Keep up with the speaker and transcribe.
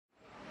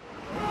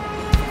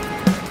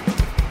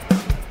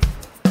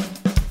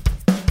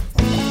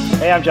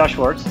Hey, I'm Josh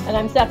Schwartz. And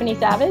I'm Stephanie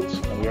Savage.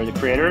 And we are the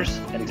creators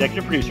and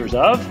executive producers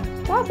of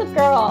Gossip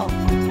Girl.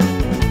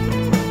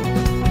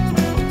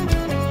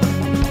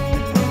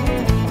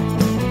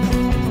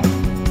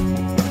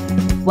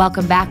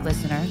 Welcome back,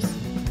 listeners,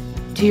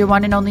 to your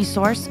one and only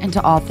source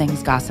into all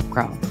things Gossip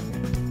Girl.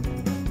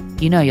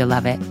 You know you'll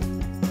love it.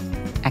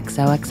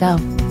 XOXO.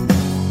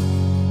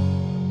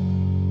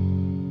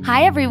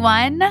 Hi,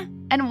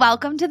 everyone, and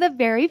welcome to the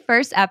very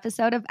first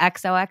episode of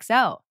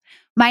XOXO.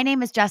 My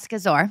name is Jessica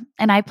Zor,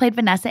 and I played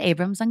Vanessa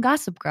Abrams on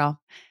Gossip Girl.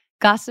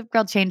 Gossip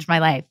Girl changed my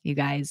life, you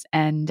guys,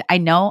 and I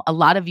know a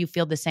lot of you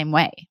feel the same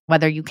way,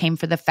 whether you came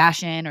for the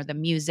fashion or the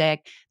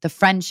music, the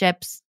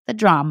friendships, the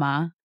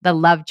drama, the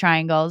love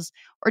triangles,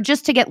 or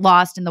just to get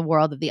lost in the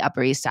world of the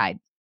Upper East Side.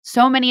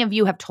 So many of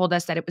you have told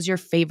us that it was your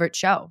favorite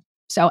show.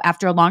 So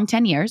after a long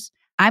 10 years,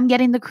 I'm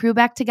getting the crew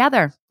back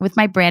together with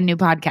my brand new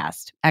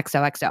podcast,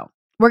 XOXO.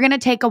 We're going to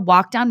take a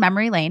walk down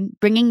memory lane,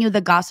 bringing you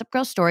the Gossip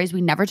Girl stories we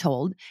never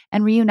told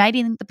and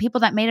reuniting the people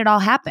that made it all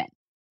happen.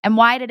 And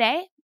why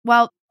today?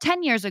 Well,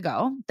 10 years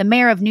ago, the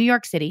mayor of New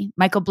York City,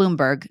 Michael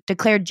Bloomberg,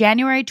 declared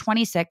January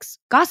 26th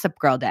Gossip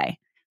Girl Day.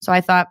 So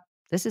I thought,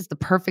 this is the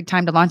perfect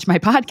time to launch my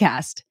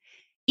podcast.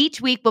 Each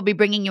week, we'll be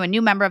bringing you a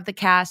new member of the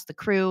cast, the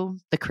crew,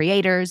 the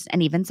creators,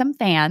 and even some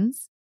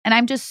fans. And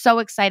I'm just so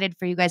excited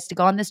for you guys to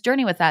go on this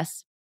journey with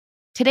us.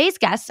 Today's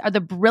guests are the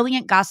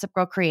brilliant Gossip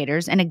Girl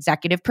creators and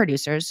executive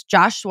producers,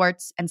 Josh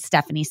Schwartz and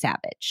Stephanie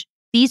Savage.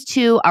 These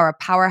two are a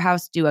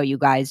powerhouse duo, you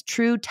guys,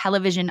 true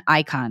television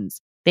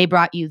icons. They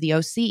brought you The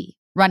OC,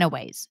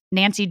 Runaways,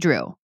 Nancy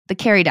Drew, The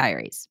Carrie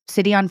Diaries,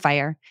 City on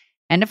Fire,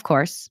 and of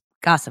course,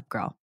 Gossip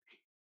Girl.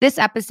 This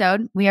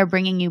episode, we are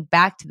bringing you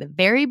back to the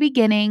very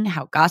beginning,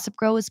 how Gossip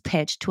Girl was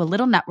pitched to a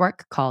little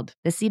network called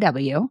the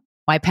CW,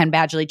 why Penn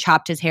Badgley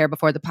chopped his hair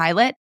before the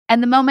pilot,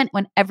 and the moment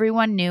when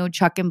everyone knew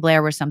Chuck and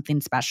Blair were something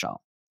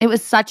special. It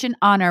was such an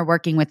honor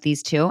working with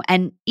these two,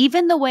 and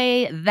even the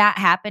way that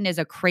happened is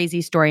a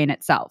crazy story in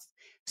itself.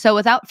 So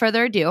without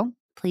further ado,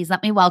 please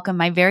let me welcome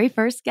my very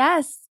first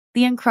guests,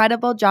 the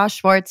incredible Josh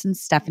Schwartz and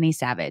Stephanie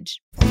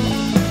Savage.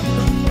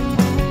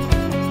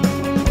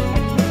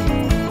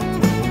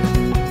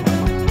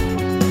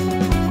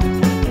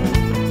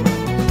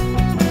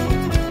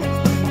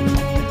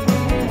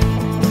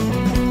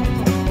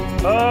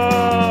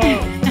 Hello.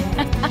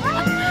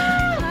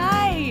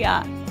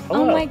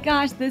 Oh my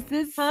gosh, this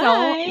is so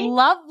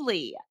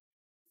lovely.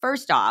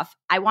 First off,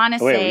 I want to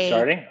say... Wait, are we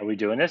starting? Are we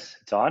doing this?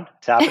 It's on?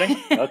 It's happening?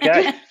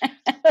 Okay.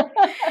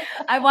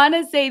 I want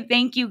to say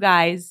thank you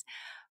guys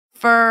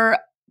for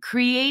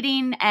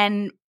creating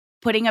and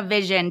putting a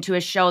vision to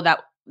a show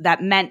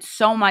that meant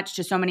so much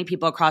to so many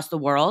people across the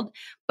world,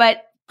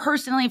 but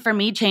personally for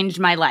me changed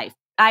my life.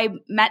 I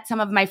met some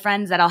of my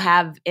friends that I'll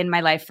have in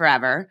my life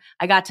forever.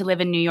 I got to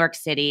live in New York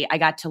City. I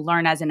got to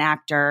learn as an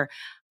actor.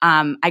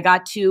 I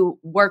got to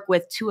work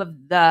with two of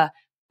the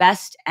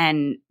best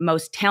and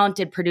most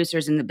talented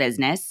producers in the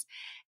business.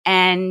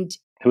 And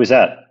who is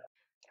that?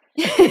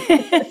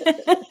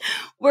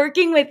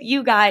 Working with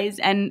you guys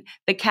and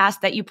the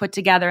cast that you put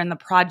together and the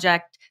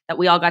project that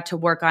we all got to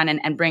work on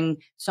and bring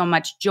so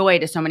much joy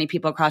to so many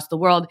people across the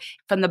world.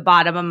 From the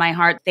bottom of my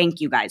heart, thank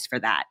you guys for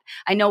that.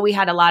 I know we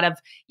had a lot of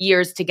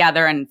years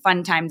together and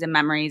fun times and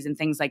memories and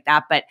things like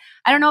that, but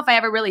I don't know if I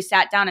ever really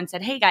sat down and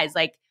said, hey guys,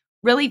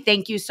 really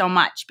thank you so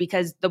much,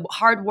 because the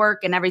hard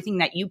work and everything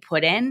that you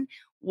put in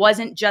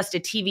wasn't just a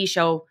TV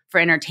show for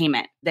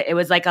entertainment. It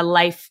was like a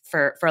life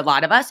for a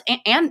lot of us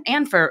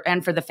and for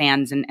the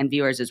fans and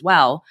viewers as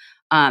well.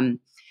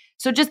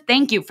 So just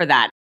thank you for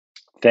that.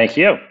 Thank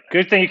you.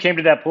 Good thing you came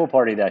to that pool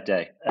party that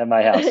day at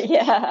my house.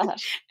 Yeah.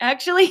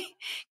 Actually,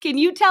 can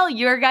you tell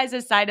your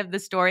guys' side of the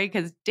story?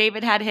 Because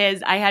David had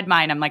his, I had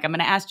mine. I'm going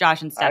to ask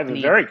Josh and Stephanie. I have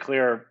a very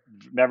clear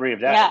memory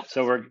of that. Yeah.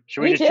 So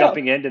should we just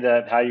jumping into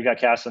the how you got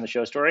cast on the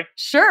show story?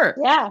 Sure.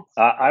 Yeah.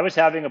 I was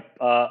having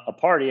a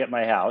party at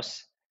my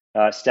house.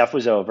 Steph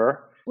was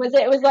over.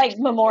 It was like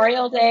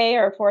Memorial Day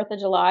or 4th of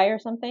July or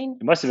something?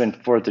 It must have been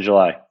 4th of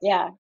July.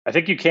 Yeah. I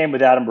think you came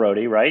with Adam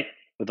Brody, right?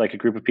 With like a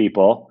group of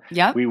people.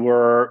 Yeah. We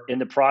were in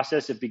the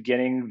process of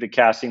beginning the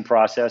casting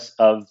process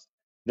of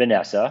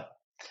Vanessa.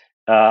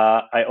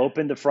 I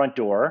opened the front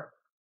door.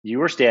 You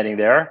were standing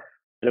there.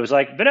 And it was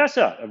like,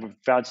 Vanessa. I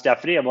found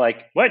Stephanie. I'm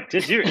like, what?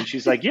 Did you? And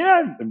she's like,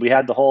 yeah. And we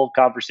had the whole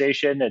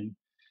conversation, and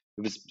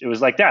it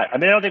was like that. I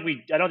mean, I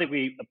don't think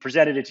we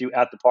presented it to you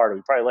at the party.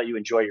 We probably let you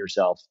enjoy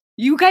yourself.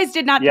 You guys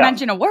did not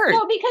mention a word.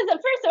 No, because at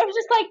first I was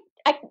just like,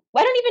 I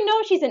don't even know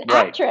if she's an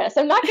actress.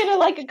 I'm not going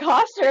to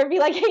accost her and be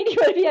like, hey, do you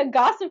want to be a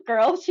Gossip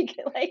Girl? She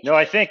could No,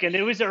 I think, and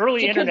it was the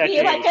early internet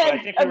days. Like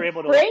I think we were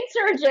able to brain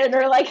surgeon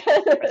or I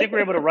think we were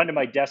able to run to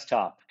my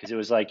desktop because it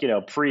was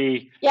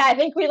pre. Yeah, I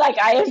think we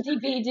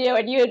IMDb'd you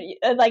and you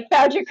had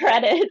found your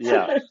credits.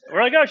 Yeah,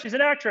 we're like, oh, she's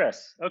an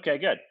actress. Okay,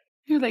 good.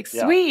 You're like,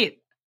 sweet. Yeah.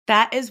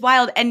 That is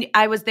wild. And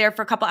I was there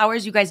for a couple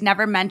hours. You guys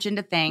never mentioned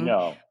a thing.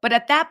 No. But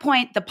at that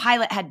point, the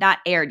pilot had not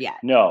aired yet.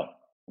 No.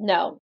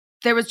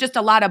 There was just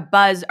a lot of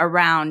buzz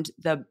around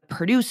the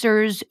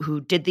producers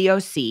who did the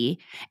OC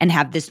and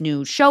have this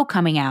new show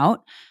coming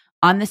out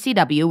on the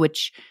CW,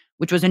 which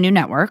was a new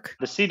network.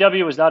 The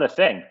CW was not a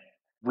thing.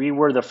 we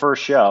were the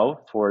first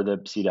show for the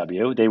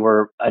CW. They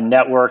were a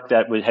network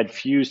that had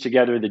fused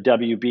together the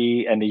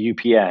WB and the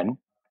UPN.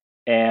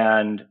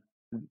 And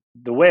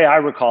the way I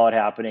recall it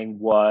happening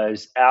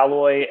was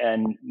Alloy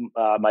and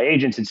my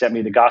agents had sent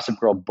me the Gossip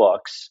Girl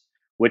books,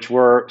 which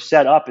were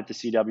set up at the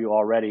CW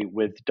already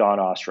with Dawn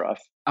Ostroff.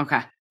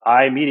 Okay.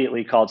 I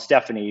immediately called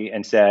Stephanie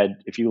and said,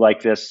 if you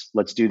like this,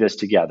 let's do this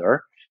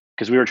together.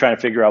 Because we were trying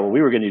to figure out what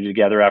we were going to do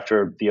together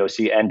after the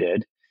OC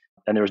ended.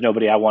 And there was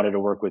nobody I wanted to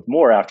work with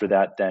more after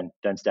that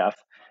than Steph.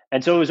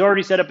 And so it was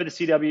already set up at the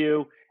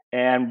CW.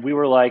 And we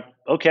were like,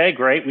 okay,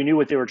 great. We knew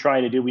what they were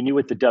trying to do. We knew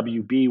what the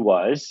WB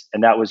was.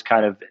 And that was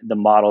kind of the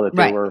model that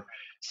they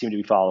seemed to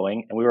be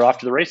following. And we were off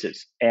to the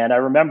races. And I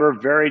remember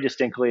very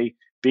distinctly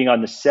being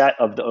on the set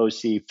of the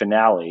OC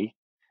finale.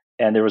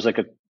 And there was like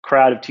a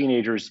crowd of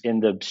teenagers in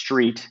the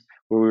street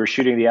where we were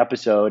shooting the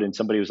episode. And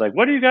somebody was like,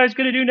 what are you guys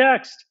going to do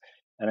next?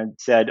 And I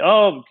said,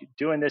 oh,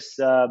 doing this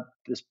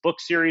book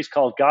series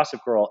called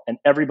Gossip Girl. And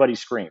everybody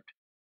screamed.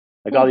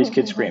 Like all these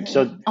kids screamed.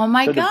 So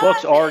the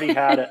books already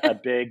had a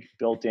big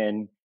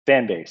built-in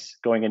fan base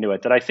going into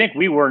it that I think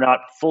we were not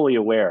fully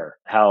aware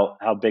how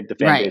big the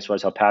fan base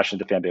was, how passionate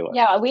the fan base was.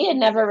 Yeah, we had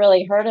never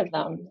really heard of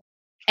them.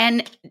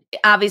 And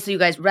obviously you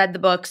guys read the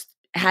books,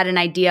 had an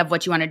idea of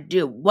what you wanted to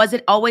do. Was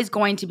it always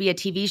going to be a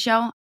TV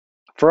show?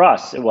 For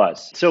us, it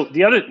was. So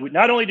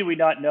not only did we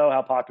not know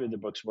how popular the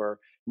books were,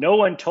 no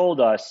one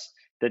told us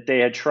that they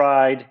had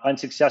tried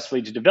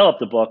unsuccessfully to develop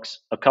the books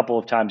a couple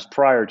of times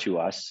prior to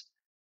us,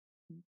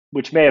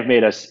 which may have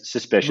made us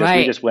suspicious.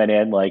 We just went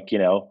in like,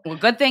 Well,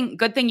 good thing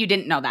you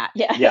didn't know that.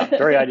 Yeah,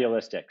 very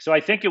idealistic. So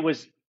I think it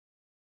was,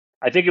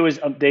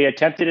 they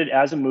attempted it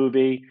as a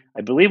movie,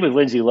 I believe with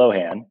Lindsay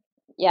Lohan.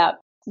 Yeah.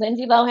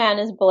 Lindsay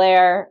Lohan is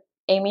Blair.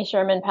 Amy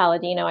Sherman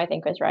Palladino, I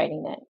think, was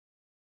writing it.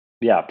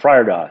 Yeah,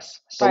 prior to us.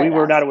 So we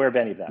were not aware of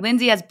any of that.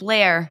 Lindsay as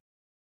Blair.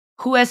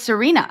 Who as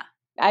Serena?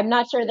 I'm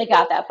not sure they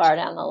got that far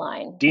down the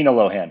line. Dina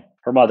Lohan,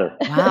 her mother.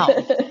 Wow.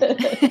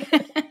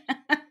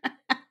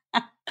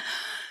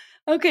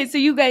 Okay, so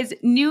you guys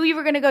knew you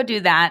were going to go do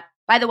that.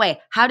 By the way,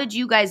 how did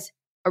you guys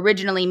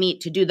originally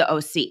meet to do the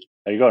OC?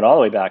 Are you going all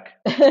the way back?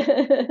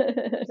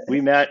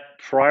 We met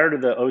prior to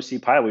the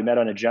OC pilot. We met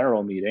on a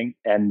general meeting.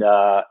 And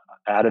out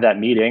of that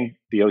meeting,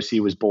 the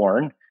OC was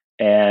born.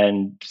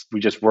 And we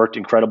just worked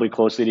incredibly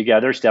closely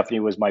together. Stephanie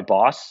was my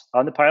boss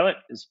on the pilot,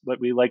 is what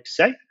we like to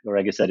say. Or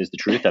I guess that is the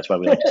truth. That's why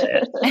we like to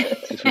say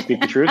it, since we speak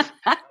the truth.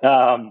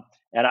 And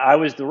I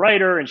was the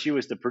writer and she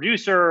was the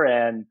producer.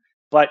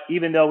 But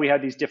even though we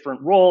had these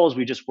different roles,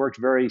 we just worked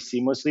very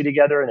seamlessly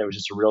together. And there was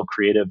just a real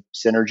creative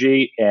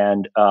synergy.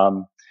 And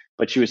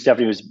but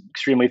Stephanie was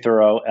extremely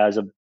thorough as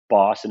a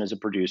boss and as a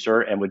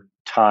producer and would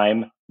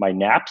time my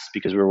naps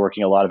because we were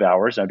working a lot of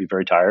hours and I'd be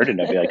very tired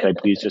and I'd be like, can I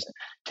please just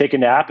take a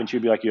nap? And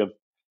she'd be like, you have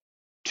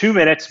 2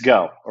 minutes,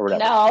 go, or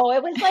whatever. No,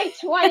 it was like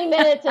 20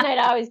 minutes and I'd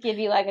always give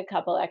you like a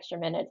couple extra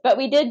minutes. But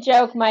we did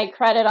joke my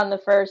credit on the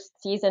first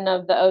season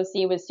of the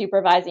OC was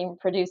supervising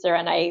producer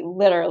and I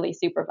literally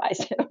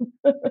supervised him.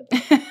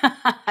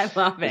 I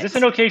love it. Is this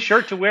an okay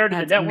shirt to wear to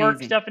the network,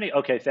 amazing. Stephanie?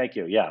 Okay, thank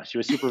you. Yeah, she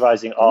was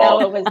supervising all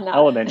no, it was not.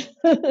 elements.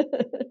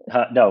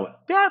 No,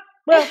 yeah.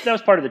 Well, that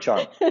was part of the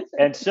charm.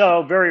 And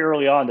so very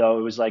early on, though,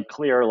 it was like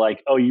clear,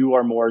 like, oh, you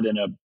are more than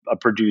a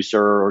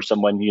producer or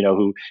someone,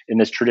 who in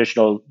this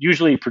traditional,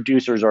 usually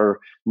producers are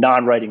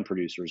non-writing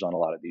producers on a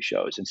lot of these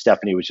shows. And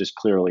Stephanie was just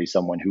clearly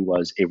someone who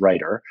was a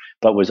writer,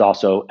 but was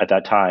also at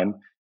that time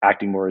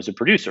acting more as a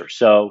producer.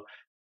 So,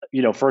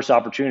 first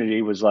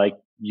opportunity was like,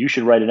 you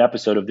should write an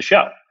episode of the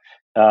show.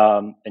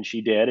 And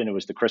she did. And it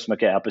was the Chris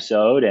McKay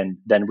episode. And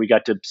then we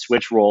got to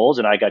switch roles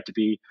and I got to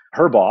be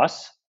her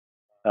boss.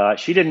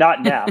 She did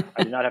not nap.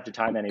 I did not have to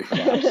time any of her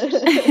naps.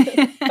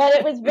 But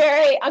it was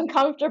very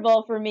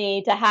uncomfortable for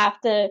me to have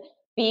to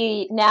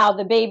be now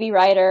the baby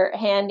writer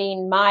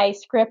handing my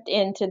script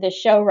into the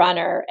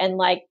showrunner and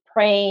like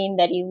praying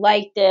that he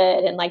liked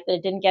it and like that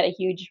it didn't get a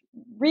huge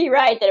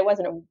rewrite, that it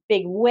wasn't a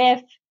big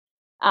whiff.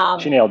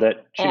 She nailed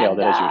it. She nailed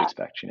it as you would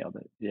expect. She nailed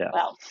it. Yeah.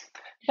 Well,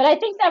 but I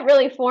think that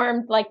really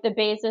formed like the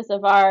basis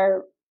of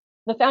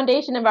the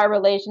foundation of our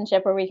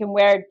relationship where we can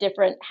wear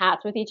different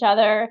hats with each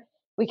other.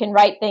 We can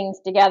write things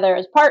together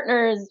as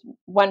partners.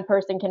 One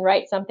person can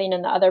write something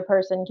and the other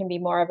person can be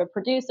more of a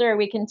producer.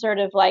 We can sort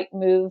of like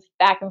move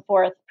back and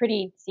forth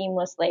pretty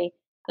seamlessly.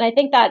 And I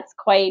think that's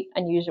quite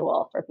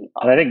unusual for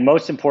people. And I think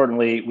most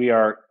importantly, we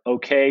are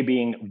okay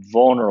being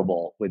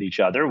vulnerable with each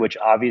other, which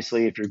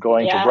obviously if you're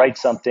going to write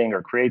something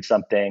or create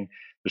something,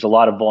 there's a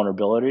lot of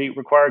vulnerability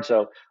required.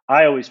 So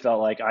I always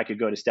felt like I could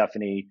go to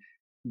Stephanie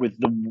with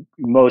the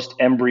most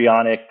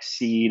embryonic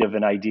seed of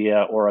an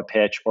idea or a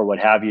pitch or what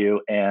have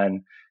you.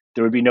 And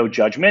there would be no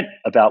judgment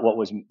about what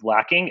was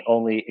lacking,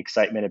 only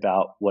excitement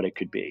about what it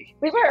could be.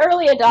 We were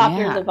early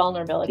adopters of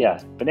vulnerability. Yeah,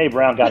 Brene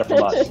Brown got it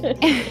from us.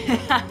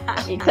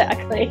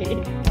 Exactly.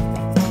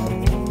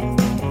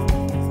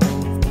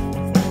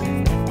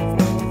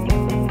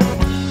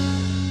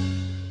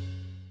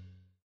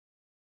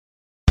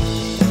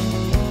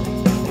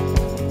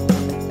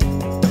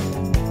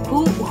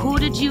 Who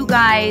did you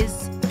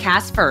guys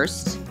cast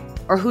first?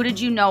 Or who did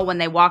you know when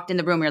they walked in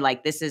the room, you're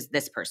like, this is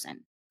this person?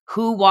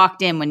 Who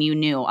walked in when you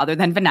knew other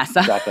than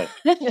Vanessa? Exactly.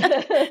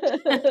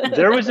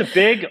 There was a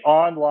big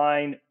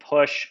online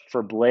push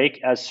for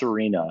Blake as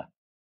Serena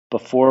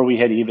before we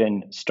had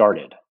even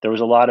started. There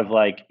was a lot of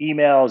like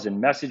emails and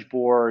message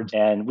boards,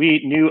 and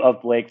we knew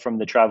of Blake from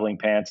the Traveling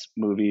Pants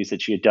movies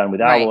that she had done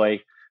with Right. Alloy,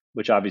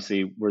 which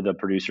obviously were the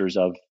producers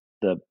of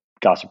the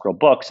Gossip Girl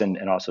books and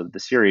also the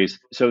series.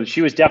 So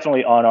she was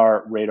definitely on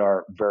our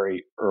radar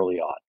very early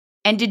on.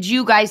 And did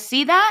you guys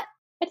see that?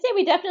 I'd say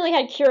we definitely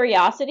had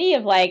curiosity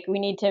of like, we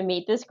need to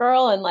meet this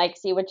girl and like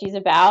see what she's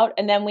about.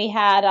 And then we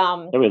had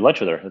Yeah, we had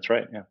lunch with her. That's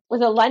right. Yeah.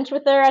 was a lunch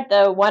with her at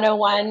the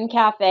 101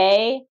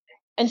 Cafe,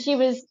 and she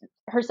was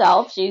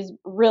herself. She's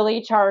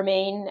really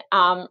charming,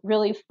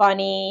 really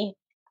funny,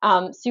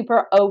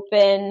 super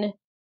open.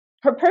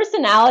 Her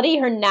personality,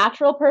 her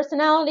natural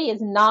personality,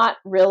 is not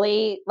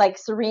really like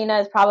Serena.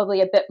 Is probably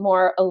a bit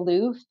more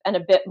aloof and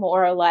a bit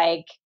more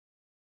like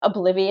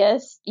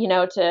oblivious,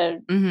 to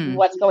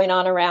what's going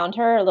on around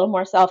her, a little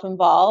more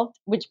self-involved,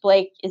 which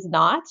Blake is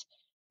not.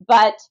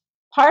 But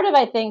part of,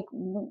 I think,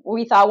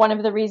 we thought one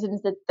of the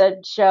reasons that the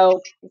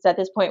show, is at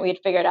this point we had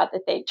figured out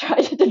that they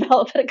tried to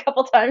develop it a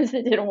couple times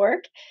and it didn't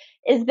work,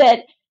 is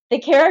that the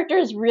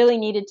characters really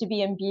needed to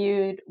be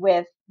imbued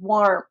with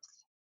warmth,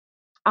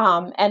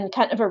 and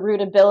kind of a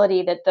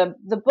rootability that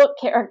the book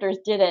characters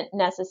didn't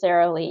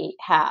necessarily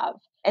have.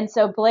 And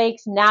so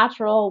Blake's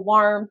natural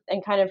warmth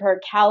and kind of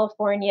her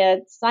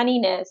California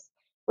sunniness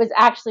was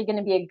actually going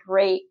to be a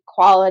great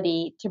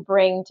quality to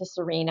bring to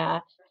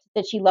Serena,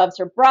 that she loves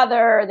her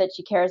brother, that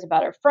she cares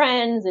about her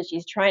friends, that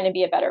she's trying to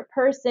be a better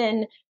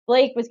person.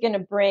 Blake was going to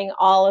bring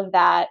all of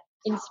that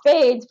in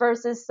spades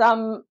versus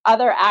some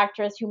other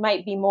actress who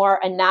might be more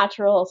a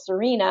natural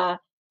Serena,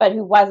 but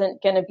who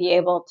wasn't going to be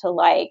able to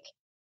like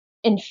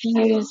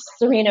infuse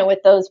Serena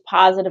with those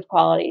positive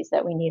qualities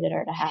that we needed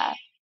her to have.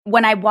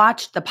 When I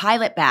watched the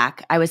pilot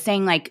back, I was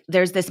saying like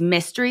there's this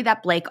mystery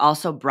that Blake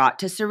also brought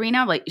to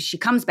Serena. Like she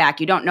comes back,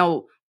 you don't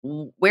know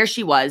where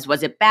she was.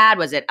 Was it bad?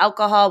 Was it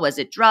alcohol? Was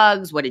it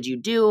drugs? What did you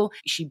do?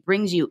 She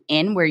brings you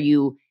in where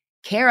you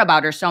care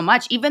about her so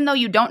much, even though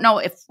you don't know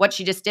if what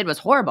she just did was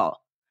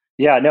horrible.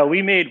 Yeah, no,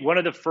 we made one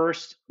of the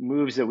first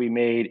moves that we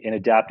made in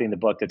adapting the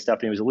book that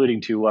Stephanie was alluding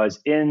to was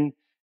in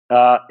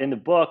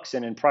the books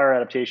and in prior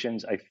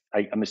adaptations.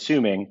 I'm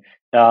assuming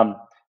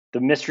the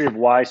mystery of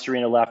why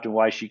Serena left and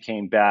why she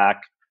came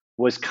back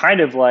was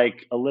kind of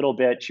like a little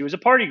bit. She was a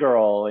party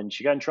girl and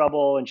she got in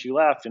trouble and she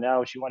left and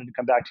now she wanted to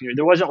come back to you.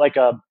 There wasn't like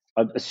a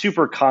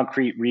super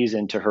concrete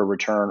reason to her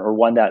return or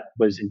one that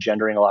was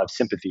engendering a lot of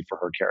sympathy for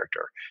her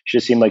character. She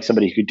just seemed like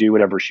somebody who could do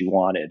whatever she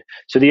wanted.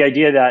 So the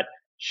idea that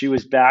she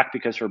was back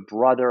because her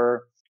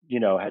brother,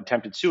 had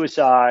attempted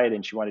suicide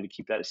and she wanted to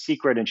keep that a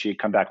secret and she had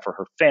come back for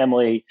her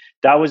family.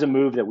 That was a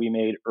move that we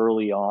made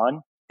early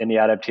on in the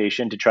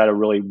adaptation to try to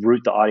really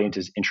root the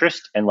audience's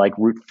interest and like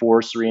root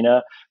for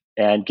Serena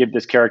and give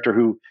this character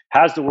who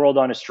has the world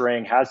on a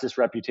string, has this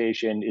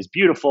reputation, is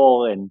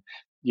beautiful and,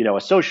 a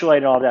socialite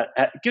and all that.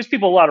 It gives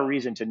people a lot of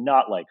reason to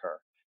not like her.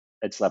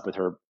 Had slept with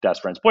her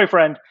best friend's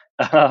boyfriend.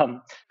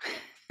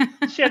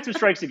 She had some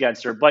strikes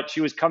against her, but she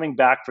was coming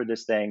back for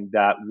this thing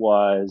that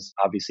was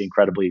obviously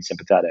incredibly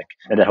sympathetic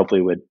and that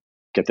hopefully would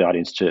get the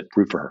audience to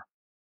root for her.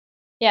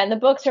 Yeah, in the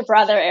books, her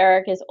brother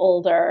Eric is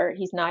older.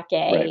 He's not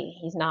gay. Right.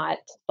 He's not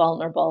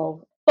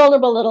vulnerable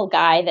little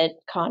guy that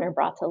Connor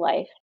brought to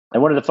life.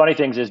 And one of the funny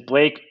things is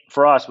Blake,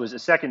 for us, was the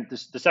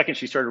second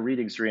she started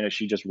reading Serena,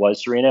 she just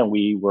was Serena, and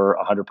we were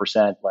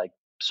 100% like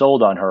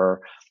sold on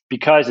her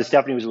because, as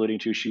Stephanie was alluding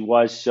to, she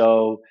was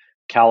so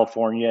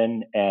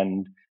Californian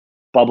and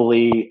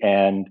bubbly,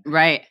 and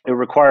right. It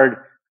required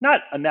not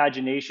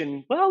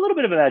imagination, well, a little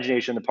bit of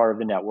imagination on the part of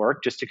the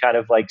network, just to kind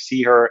of like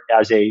see her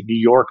as a New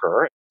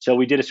Yorker. So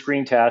we did a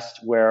screen test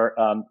where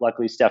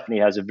luckily Stephanie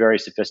has a very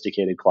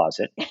sophisticated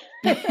closet.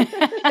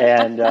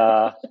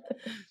 And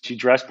she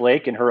dressed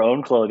Blake in her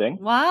own clothing.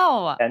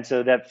 Wow. And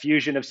so that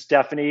fusion of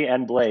Stephanie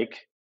and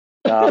Blake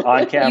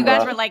on camera. You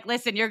guys were like,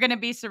 listen, you're going to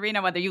be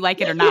Serena whether you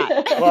like it or not.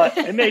 Well,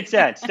 it made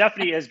sense.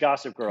 Stephanie is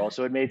Gossip Girl,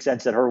 so it made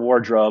sense that her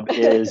wardrobe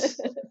is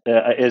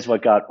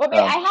what got. Well,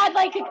 I had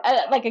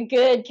like a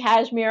good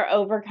cashmere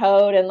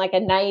overcoat and like a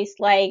nice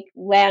like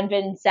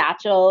Lanvin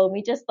satchel.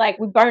 We just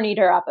we Barneyed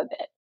her up a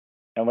bit.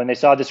 And when they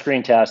saw the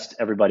screen test,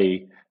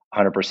 everybody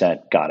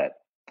 100% got it.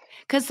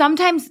 Because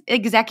sometimes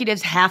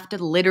executives have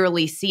to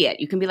literally see it.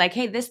 You can be like,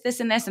 hey, this,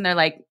 and this. And they're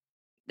like,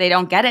 they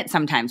don't get it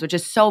sometimes, which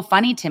is so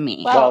funny to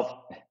me.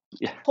 Well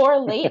yeah. Poor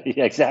Leighton.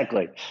 Yeah,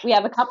 exactly. We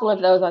have a couple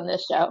of those on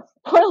this show.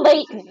 Poor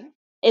Leighton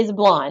is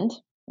blonde,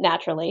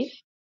 naturally.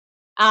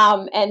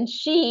 And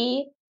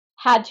she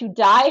had to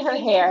dye her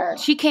hair.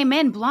 She came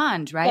in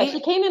blonde, right? Yeah,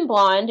 she came in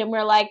blonde. And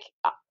we're like,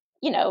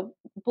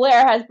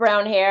 Blair has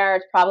brown hair.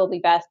 It's probably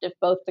best if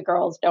both the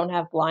girls don't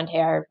have blonde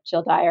hair.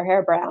 She'll dye her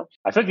hair brown.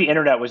 I think the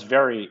internet was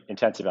very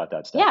intense about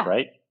that stuff,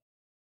 right?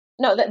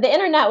 No, the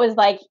internet was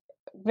like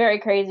very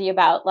crazy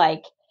about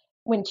like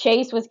when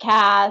Chase was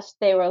cast,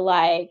 they were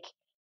like,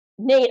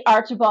 Nate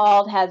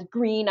Archibald has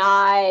green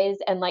eyes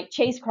and like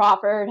Chase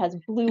Crawford has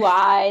blue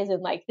eyes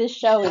and like this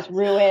show is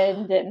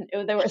ruined and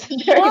there was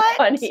very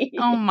funny.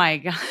 Oh my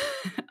God.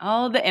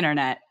 Oh, the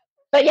internet.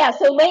 But yeah,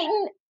 so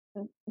Leighton,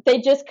 they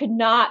just could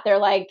not, they're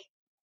like,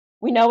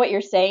 we know what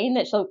you're saying,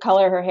 that she'll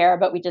color her hair,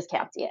 but we just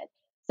can't see it.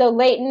 So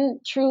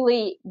Leighton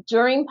truly,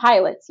 during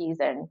pilot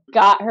season,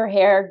 got her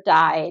hair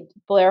dyed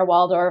Blair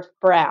Waldorf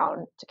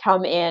brown to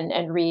come in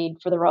and read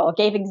for the role.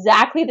 Gave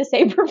exactly the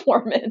same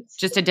performance.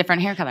 Just a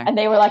different hair color. And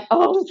they were like,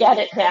 oh, get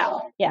it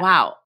now. Yeah.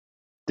 Wow.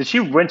 Did she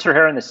rinse her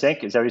hair in the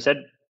sink? Is that what you said?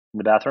 In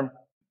the bathroom?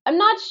 I'm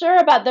not sure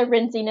about the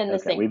rinsing in the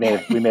sink. We may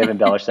have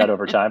embellished that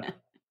over time.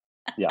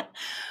 Yeah.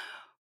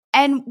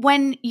 And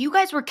when you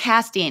guys were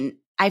casting,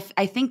 I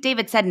think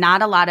David said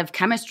not a lot of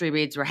chemistry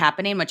reads were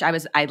happening, which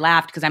I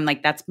laughed because I'm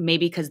like, that's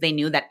maybe because they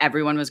knew that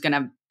everyone was going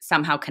to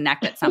somehow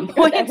connect at some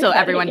point. So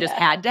everyone just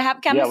had to have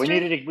chemistry.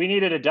 Yeah, we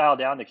needed to dial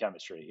down the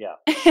chemistry. Yeah.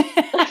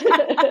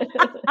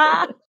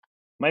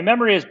 My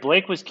memory is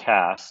Blake was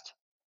cast,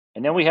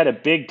 and then we had a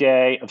big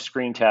day of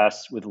screen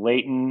tests with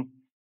Leighton,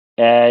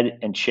 Ed,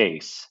 and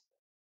Chase,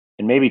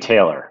 and maybe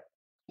Taylor.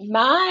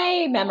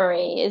 My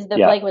memory is that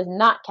Blake was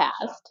not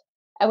cast,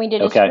 and we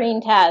did a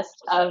screen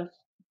test of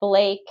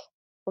Blake,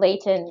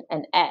 Leighton,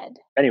 and Ed.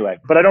 Anyway,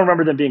 but I don't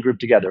remember them being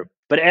grouped together.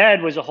 But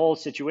Ed was a whole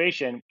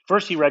situation.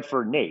 First, he read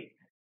for Nate. It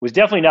was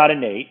definitely not a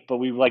Nate, but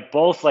we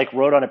both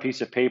wrote on a piece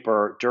of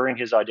paper during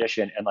his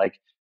audition and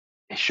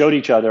showed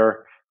each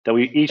other that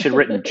we each had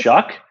written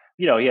Chuck.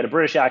 He had a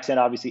British accent,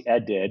 obviously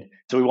Ed did.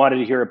 So we wanted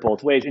to hear it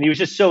both ways. And he was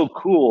just so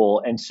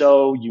cool and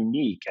so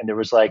unique. And there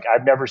was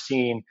I've never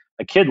seen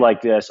a kid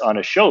like this on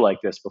a show like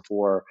this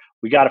before.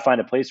 We got to find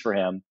a place for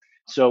him.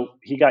 So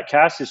he got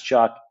cast as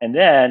Chuck and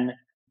then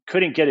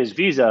couldn't get his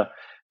visa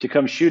to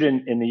come shoot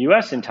in the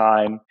US in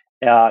time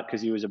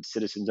because he was a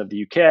citizen of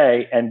the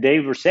UK. And they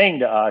were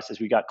saying to us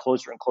as we got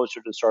closer and closer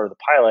to the start of the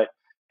pilot,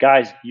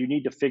 guys, you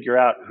need to figure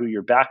out who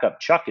your backup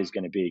Chuck is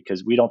going to be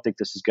because we don't think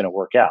this is going to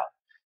work out.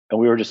 And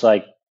we were just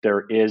like,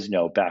 there is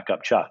no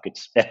backup Chuck.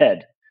 It's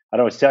Ed. I don't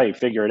know what to tell you.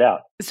 Figure it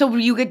out. So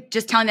you could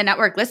just telling the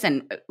network,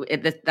 listen,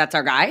 that's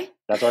our guy?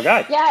 That's our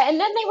guy. Yeah. And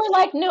then they were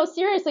like, no,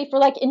 seriously,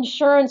 for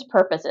insurance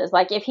purposes.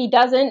 If he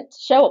doesn't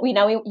show up, we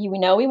know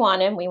we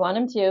want him. We want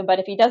him too. But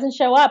if he doesn't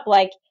show up,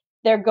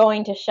 they're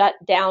going to shut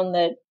down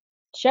the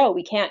show.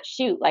 We can't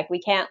shoot.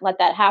 We can't let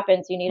that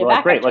happen. So you need a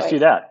backup great. choice. Let's do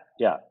that.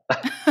 Yeah.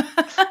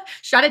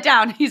 Shut it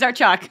down. He's our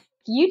Chuck.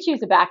 You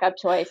choose a backup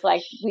choice.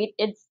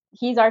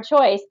 He's our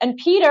choice. And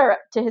Peter,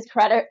 to his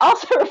credit,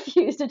 also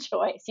refused a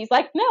choice. He's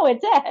like, no,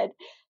 it's Ed.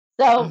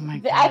 So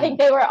I think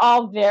they were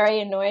all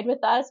very annoyed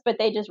with us, but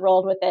they just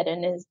rolled with it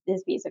and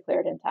his visa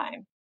cleared in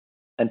time.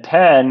 And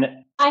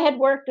Penn. I had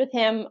worked with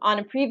him on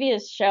a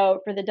previous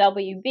show for the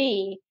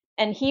WB,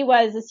 and he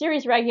was a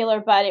series regular,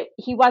 but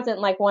he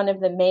wasn't one of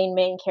the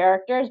main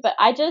characters. But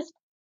I just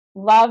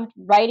loved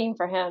writing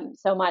for him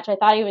so much. I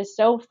thought he was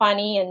so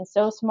funny and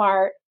so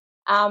smart.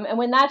 And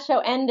when that show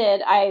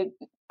ended, I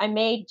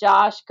made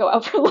Josh go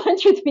out for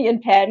lunch with me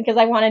and Penn because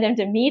I wanted him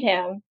to meet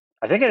him.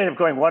 I think I ended up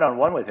going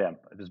one-on-one with him.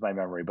 This is my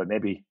memory, but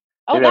maybe.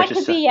 That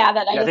could be, yeah.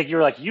 I think you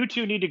were like, you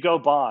two need to go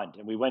bond.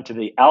 And we went to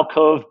the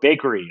Alcove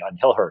Bakery on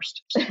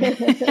Hillhurst.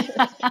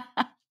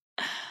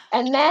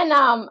 And then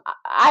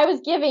I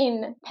was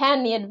giving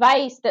Penn the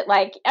advice that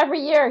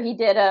every year he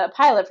did a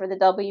pilot for the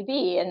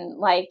WB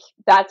and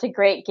that's a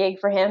great gig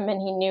for him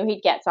and he knew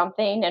he'd get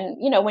something. And,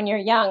 when you're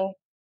young,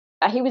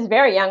 he was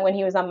very young when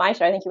he was on my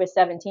show. I think he was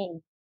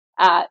 17.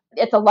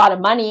 It's a lot of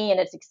money and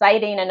it's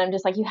exciting. And I'm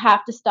just you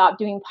have to stop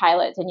doing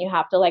pilots and you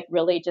have to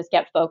really just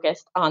get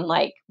focused on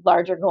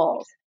larger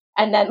goals.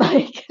 And then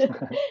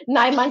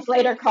 9 months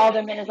later called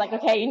him and is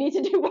okay, you need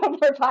to do one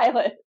more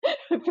pilot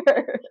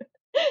for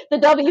the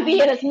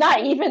WB. And it's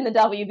not even the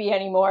WB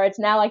anymore. It's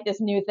now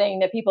this new thing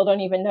that people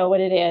don't even know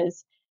what it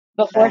is.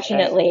 But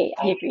fortunately,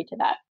 he agreed to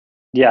that.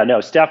 Yeah,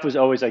 no, Steph was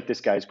always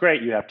this guy's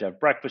great. You have to have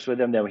breakfast with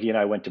him. Then he and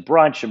I went to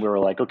brunch and we were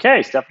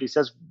okay, Stephanie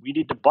says we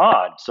need to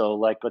bond. So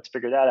let's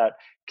figure that out.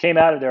 Came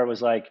out of there,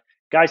 was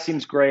guy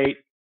seems great.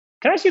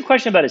 Can I ask you a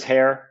question about his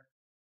hair?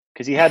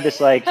 Because he had this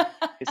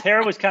his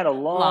hair was kind of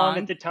long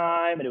at the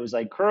time and it was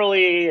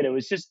curly and it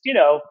was just, He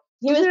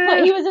was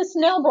a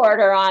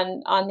snowboarder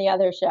on the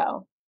other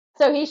show.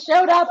 So he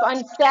showed up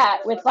on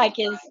set with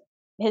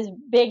his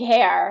big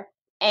hair,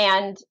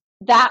 and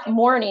that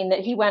morning that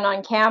he went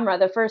on camera,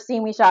 the first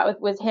scene we shot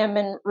was him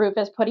and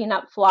Rufus putting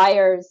up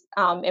flyers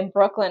in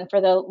Brooklyn for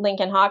the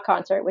Lincoln Hawk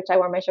concert, which I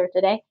wore my shirt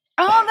today.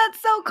 Oh,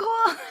 that's so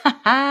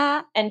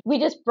cool. And we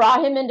just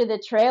brought him into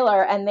the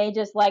trailer and they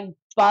just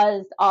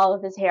buzzed all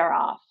of his hair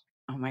off.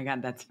 Oh my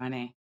God, that's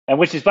funny. And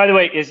which is, by the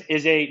way,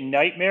 is a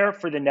nightmare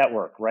for the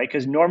network, right?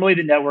 Because normally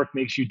the network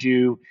makes you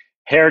do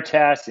hair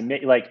tests and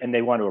and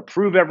they want to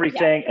approve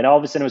everything. Yeah. And all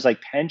of a sudden it was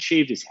Penn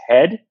shaved his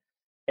head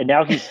and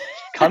now he's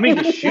coming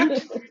to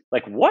shoot.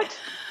 What?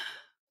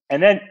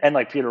 And then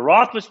Peter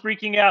Roth was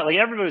freaking out.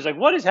 Everybody was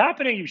what is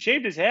happening? You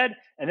shaved his head.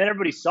 And then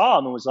everybody saw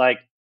him and was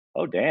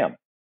oh, damn.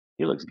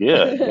 He looks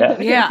good. Yeah.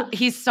 Yeah.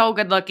 He's so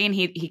good looking.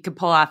 He could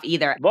pull off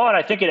either. Well, and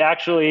I think it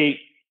actually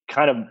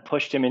kind of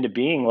pushed him into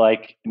being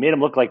like, it made him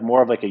look like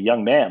more of like a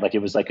young man. Like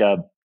it was like a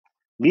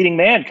leading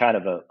man kind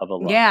of a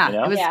look, Yeah, you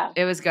know?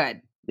 it was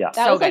good. Yeah.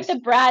 That So was like good. the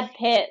Brad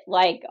Pitt,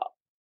 like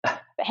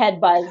head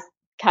buzz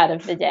cut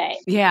of the day.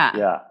 Yeah.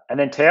 Yeah. And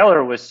then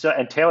Taylor was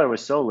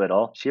so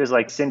little. She was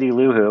like Cindy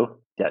Lou Who.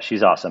 Yeah,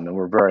 she's awesome. And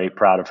we're very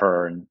proud of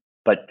her.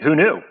 But who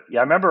knew? Yeah,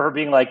 I remember her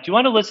being like, do you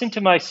want to listen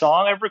to my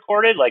song I've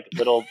recorded? Like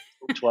little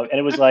 12. And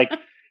it was like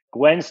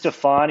Gwen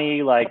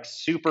Stefani, like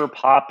super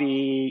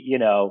poppy, you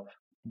know,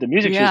 the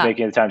music she was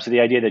making at the time. So the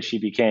idea that she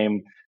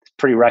became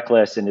pretty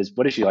reckless and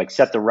what is she like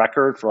set the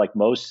record for like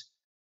most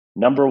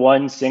number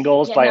one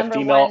singles by a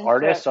female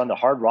artist on the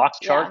hard rock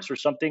charts or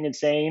something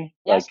insane.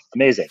 Like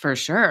amazing. For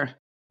sure.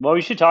 Well,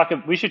 we should talk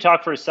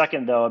for a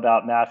second though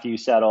about Matthew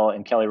Settle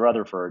and Kelly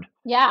Rutherford.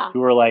 Yeah. Who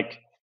were like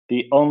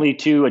the only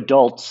two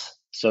adults,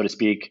 so to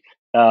speak.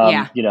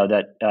 You know,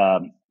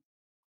 that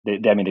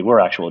they were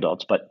actual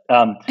adults, but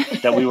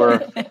that we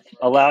were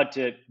allowed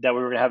to, that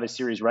we were going to have as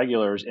series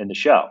regulars in the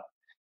show.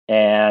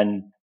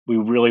 And we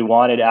really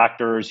wanted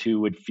actors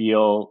who would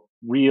feel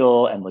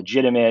real and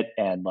legitimate,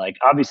 and like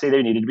obviously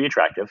they needed to be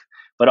attractive,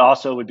 but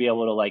also would be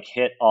able to like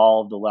hit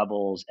all of the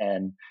levels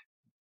and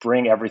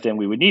bring everything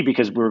we would need,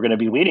 because we were going to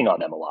be leaning on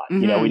them a lot.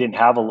 You know, we didn't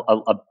have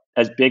a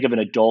as big of an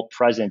adult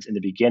presence in the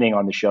beginning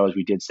on the show as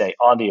we did say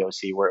on the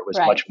OC, where it was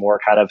much more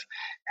kind of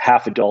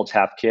half adults,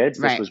 half kids.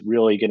 This was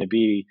really going to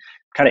be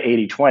kind of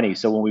 80-20.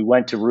 So when we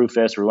went to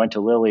Rufus, or we went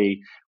to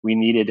Lily, we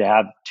needed to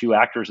have two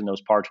actors in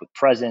those parts with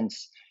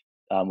presence,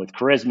 with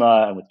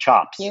charisma, and with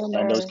chops.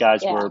 And those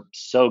guys were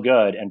so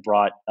good and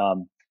brought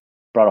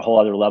a whole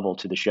other level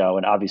to the show.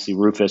 And obviously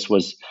Rufus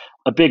was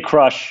a big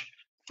crush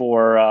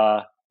for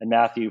and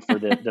Matthew for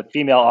the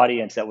female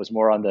audience that was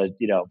more on the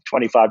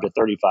 25 to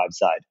 35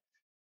 side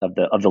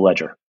of the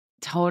ledger.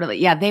 Totally.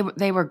 Yeah,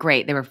 they were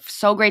great. They were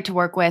so great to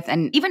work with.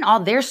 And even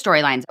all their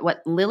storylines,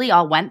 what Lily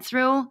all went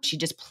through, she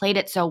just played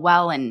it so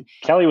well. And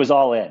Kelly was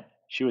all in.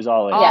 She was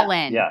all in. All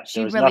in. Yeah. She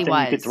there was really nothing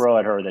was. you could throw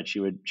at her that she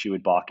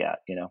would balk at,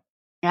 you know?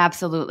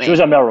 Absolutely. She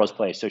was on Melrose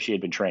Place, so she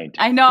had been trained.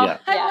 I know. Yeah.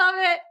 I love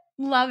it.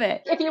 Love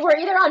it. If you were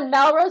either on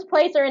Melrose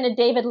Place or in a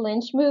David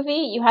Lynch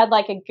movie, you had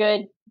like a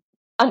good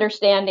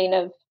understanding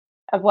of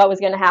what was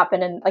going to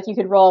happen, and like you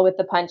could roll with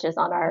the punches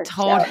on our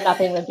show.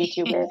 Nothing would be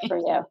too weird for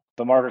you.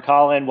 But Margaret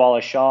Collin,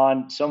 Wallace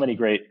Shawn, so many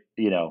great,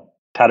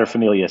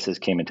 paterfamilias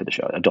came into the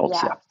show. Adults,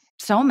 yeah.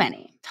 So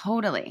many.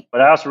 Totally.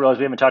 But I also realized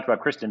we haven't talked about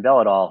Kristen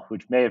Bell at all,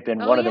 which may have been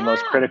one of the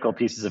most critical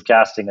pieces of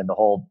casting in the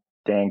whole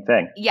dang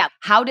thing. Yeah.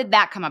 How did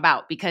that come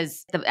about?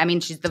 Because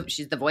she's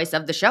the voice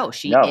of the show.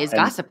 She is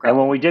Gossip Girl. And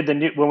when we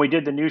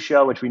did the new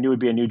show, which we knew would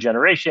be a new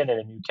generation and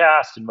a new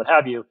cast and what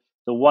have you,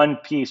 the one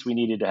piece we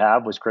needed to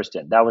have was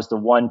Kristen. That was the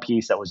one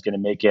piece that was going to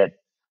make it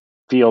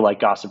feel like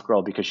Gossip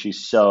Girl, because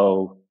she's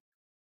so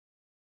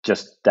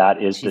just,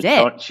 that is the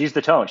tone. She's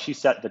the tone. She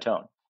set the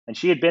tone. And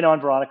she had been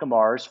on Veronica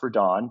Mars for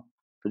Dawn,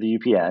 for the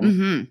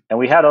UPN. And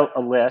we had a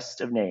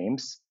list of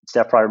names.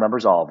 Steph probably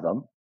remembers all of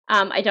them.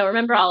 I don't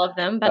remember all of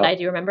them, but I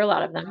do remember a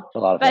lot of them.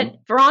 But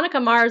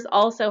Veronica Mars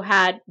also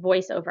had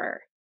voiceover.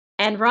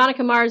 And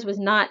Veronica Mars was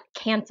not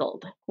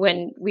canceled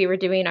when we were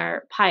doing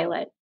our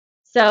pilot.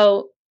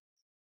 So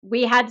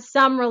we had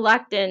some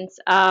reluctance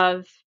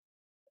because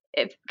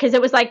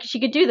it was like she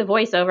could do the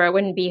voiceover. It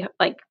wouldn't be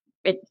like,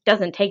 it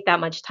doesn't take that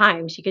much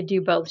time. She could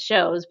do both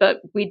shows.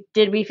 But we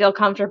feel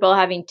comfortable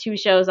having two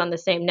shows on the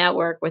same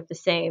network with the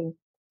same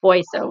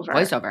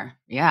voiceover.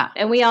 Yeah.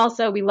 And we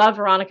love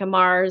Veronica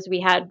Mars. We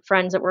had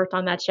friends that worked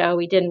on that show.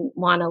 We didn't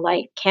want to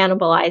like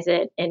cannibalize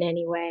it in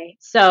any way.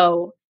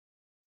 So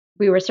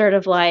we were sort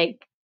of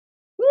like,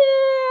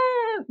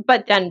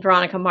 but then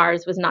Veronica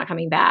Mars was not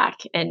coming back.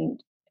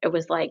 And it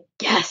was like,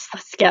 yes,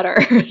 let's get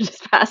her as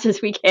fast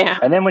as we can.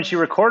 And then when she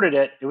recorded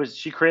it,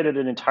 she created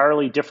an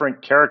entirely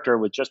different character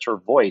with just her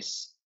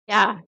voice.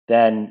 Yeah.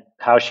 Than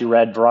how she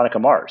read Veronica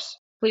Mars.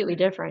 Completely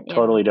different. Yeah.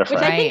 Totally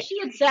different. Which I think she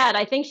had said.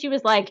 I think she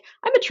was like,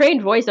 I'm a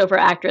trained voiceover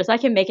actress. I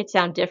can make it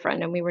sound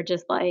different. And we were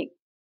just like,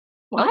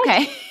 what?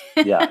 Okay.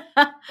 Yeah.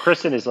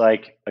 Kristen is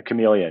like a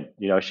chameleon.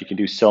 She can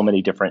do so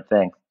many different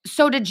things.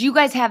 So did you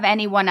guys have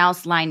anyone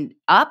else lined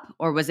up,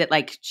 or was it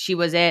like she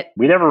was it?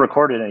 We never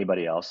recorded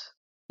anybody else.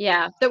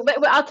 Yeah. So,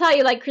 but I'll tell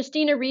you, like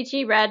Christina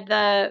Ricci read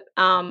the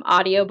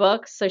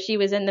audiobooks. So she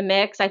was in the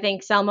mix. I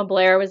think Selma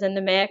Blair was in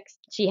the mix.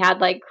 She had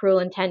like Cruel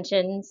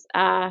Intentions.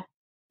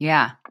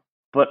 Yeah.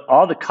 But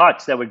all the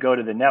cuts that would go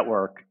to the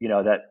network,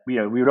 we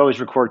would always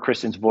record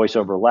Kristen's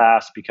voiceover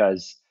last,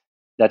 because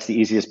that's the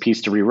easiest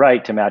piece to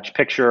rewrite to match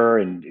picture,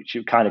 and she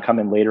would kind of come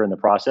in later in the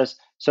process.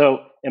 So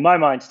in my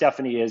mind,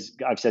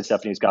 I've said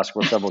Stephanie is Gossip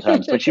Girl several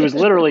times, but she was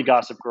literally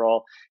Gossip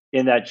Girl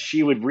in that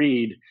she would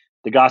read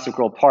the Gossip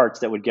Girl parts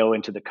that would go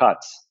into the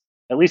cuts,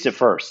 at least at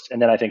first.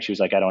 And then I think she was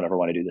like, I don't ever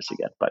want to do this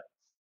again. But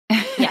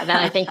yeah, then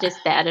I think just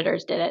the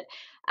editors did it.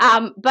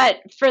 But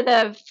for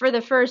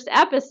the first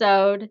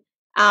episode,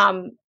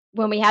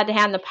 when we had to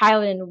hand the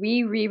pilot in,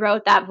 we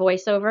rewrote that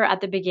voiceover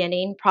at the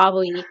beginning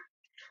probably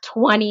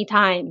 20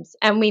 times.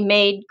 And we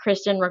made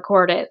Kristen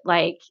record it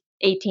like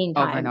 18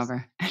 times. Over and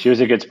over. She was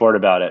a good sport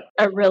about it.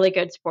 A really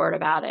good sport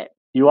about it.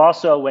 You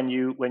also, when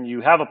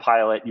you have a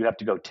pilot, you have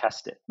to go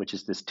test it, which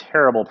is this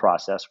terrible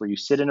process where you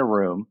sit in a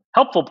room,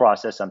 helpful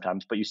process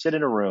sometimes, but you sit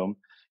in a room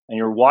and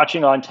you're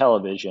watching on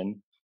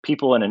television,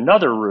 people in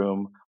another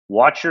room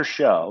watch your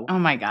show. Oh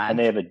my God. And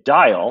they have a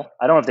dial.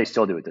 I don't know if they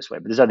still do it this way,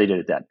 but this is how they did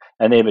it then.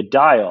 And they have a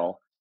dial.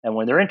 And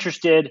when they're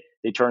interested,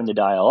 they turn the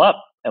dial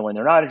up. And when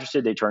they're not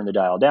interested, they turn the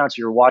dial down. So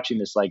you're watching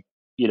this like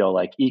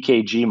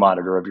EKG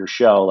monitor of your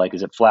show. Like,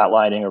 is it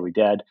flatlining? Are we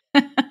dead?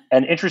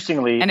 And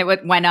interestingly, and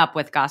it went up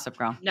with Gossip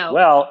Girl. No.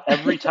 Well,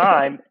 every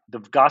time the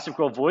Gossip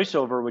Girl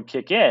voiceover would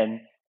kick in,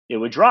 it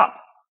would drop.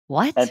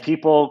 What? And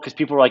because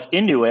people were like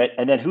into it.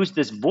 And then who's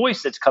this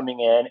voice that's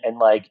coming in and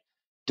like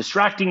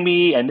distracting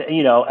me? And,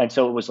 and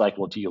so it was like,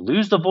 well, do you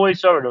lose the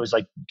voiceover? And it was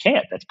like, you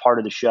can't. That's part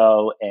of the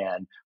show.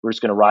 And we're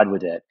just going to ride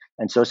with it.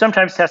 And so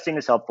sometimes testing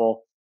is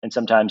helpful. And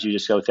sometimes you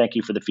just go, thank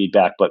you for the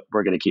feedback, but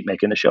we're going to keep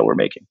making the show we're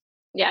making.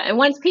 Yeah. And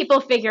once people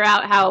figure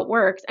out how it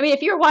works, I mean,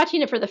 if you're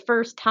watching it for the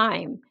first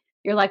time,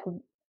 you're like,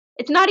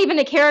 it's not even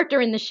a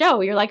character in the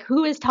show. You're like,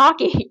 who is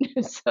talking?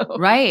 So,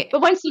 right.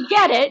 But once you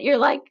get it, you're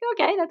like,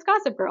 okay, that's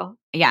Gossip Girl.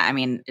 Yeah. I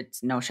mean,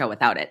 it's no show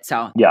without it.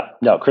 So yeah,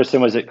 no,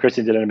 Kristen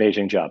did an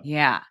amazing job.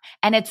 Yeah.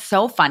 And it's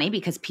so funny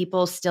because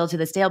people still to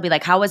this day will be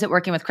like, how was it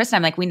working with Kristen?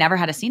 I'm like, we never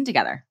had a scene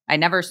together. I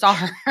never saw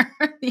her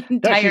the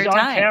entire she's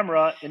time. on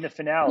camera in the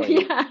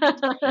finale,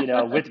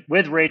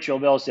 with Rachel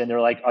Wilson. They're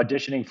like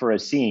auditioning for a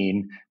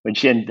scene when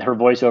her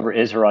voiceover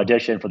is her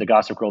audition for the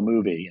Gossip Girl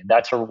movie. And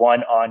that's her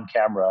one on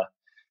camera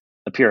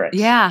appearance.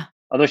 Yeah.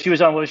 Although she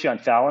was on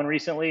Fallon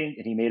recently,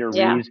 and he made her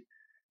read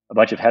a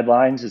bunch of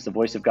headlines as the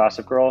voice of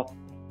Gossip Girl,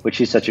 which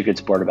she's such a good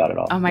sport about it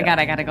all. Oh my God,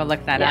 I got to go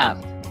look that up.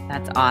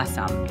 That's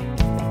awesome.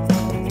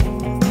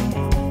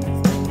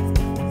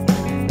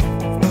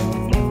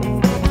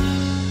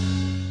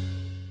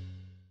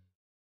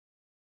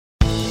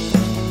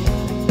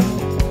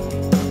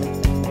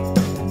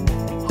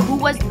 Who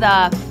was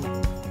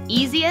the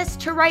easiest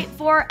to write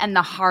for and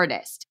the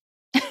hardest?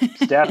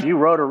 Steph, you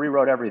wrote or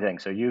rewrote everything,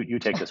 so you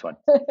take this one.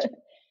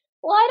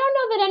 Well, I don't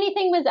know that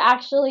anything was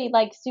actually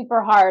like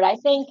super hard. I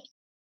think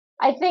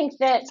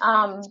that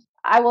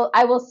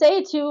I will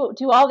say to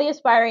all the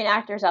aspiring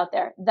actors out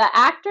there, the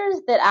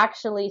actors that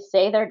actually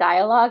say their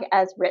dialogue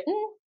as written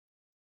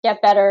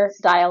get better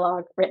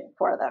dialogue written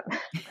for them.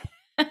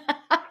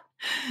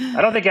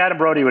 I don't think Adam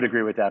Brody would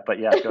agree with that, but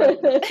yeah, go ahead.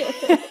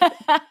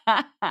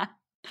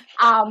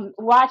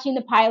 Watching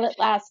the pilot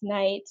last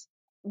night,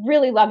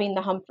 really loving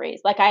the Humphreys.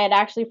 Like, I had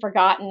actually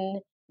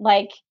forgotten,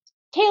 like,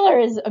 Taylor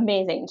is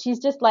amazing. She's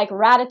just like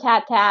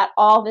rat-a-tat-tat,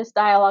 all this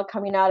dialogue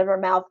coming out of her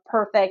mouth,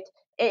 perfect.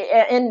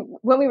 And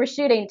when we were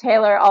shooting,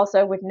 Taylor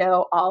also would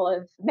know all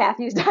of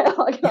Matthew's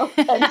dialogue and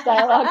Ben's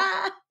dialogue,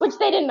 which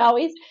they didn't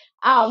always.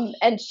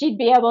 And she'd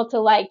be able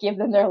to like give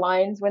them their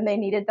lines when they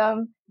needed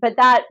them. But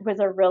that was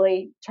a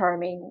really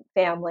charming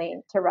family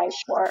to write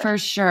for. For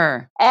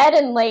sure. Ed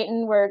and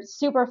Leighton were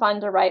super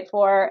fun to write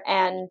for.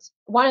 And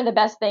one of the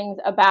best things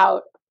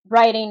about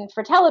writing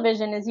for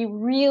television is you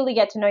really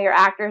get to know your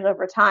actors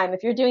over time.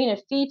 If you're doing a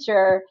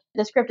feature,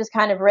 the script is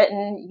kind of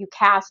written, you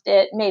cast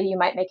it, maybe you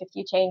might make a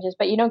few changes,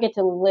 but you don't get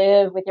to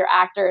live with your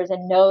actors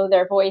and know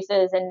their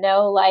voices and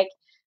know, like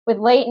with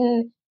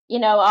Leighton,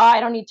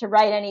 I don't need to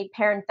write any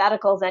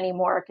parentheticals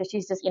anymore because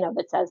she's just,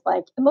 that says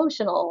like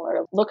emotional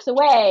or looks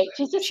away.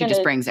 She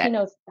just brings it. She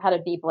knows how to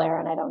be Blair,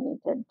 and I don't need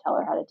to tell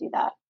her how to do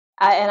that.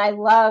 And I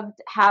loved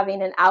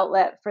having an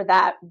outlet for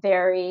that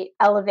very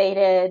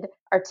elevated,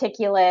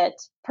 articulate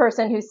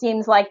person who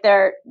seems like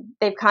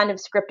they've kind of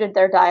scripted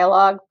their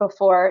dialogue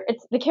before.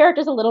 The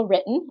character's a little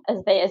written,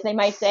 as they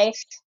might say,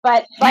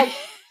 but like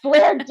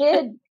Blair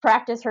did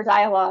practice her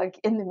dialogue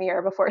in the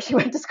mirror before she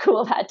went to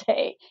school that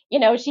day.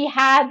 She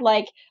had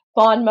like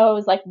bon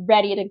mots like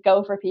ready to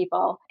go for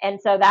people, and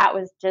so that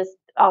was just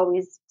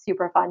always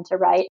super fun to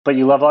write. But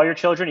you love all your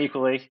children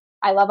equally.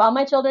 I love all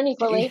my children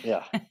equally.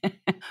 Yeah.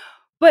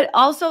 But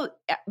also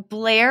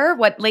Blair,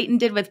 what Leighton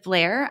did with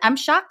Blair, I'm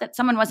shocked that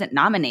someone wasn't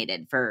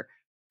nominated for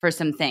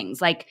some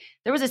things. Like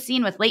there was a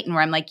scene with Leighton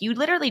where I'm like, you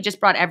literally just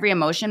brought every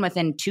emotion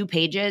within 2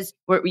 pages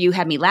where you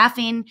had me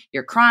laughing,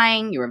 you're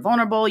crying, you were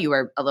vulnerable, you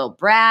were a little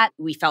brat.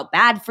 We felt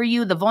bad for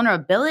you, the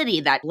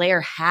vulnerability that Blair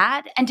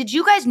had. And did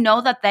you guys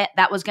know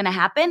that was going to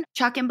happen,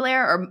 Chuck and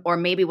Blair, or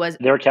maybe was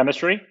their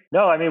chemistry?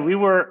 No, I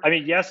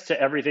mean, yes to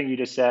everything you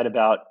just said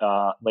about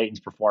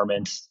Leighton's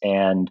performance.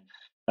 And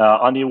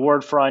on the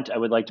award front, I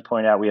would like to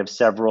point out we have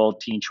several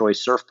Teen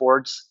Choice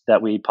surfboards that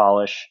we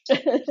polish.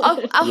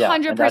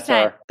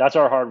 100%. That's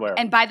our hardware.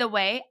 And by the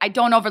way, I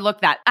don't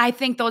overlook that. I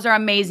think those are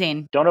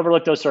amazing. Don't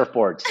overlook those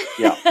surfboards.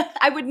 Yeah.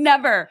 I would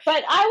never.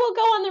 But I will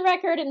go on the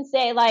record and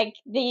say, like,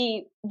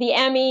 the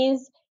Emmys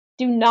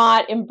do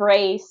not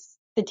embrace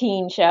the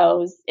teen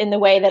shows in the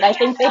way that I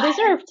think they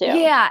deserve to.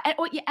 Yeah. And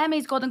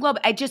Emmys, Golden Globe.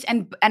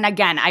 And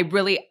again, I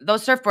really,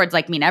 those surfboards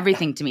like mean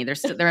everything to me. They're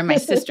in my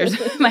sister's,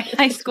 my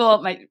high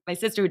school, my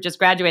sister who just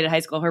graduated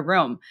high school, her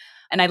room.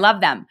 And I love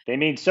them. They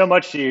mean so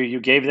much to you. You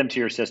gave them to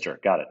your sister.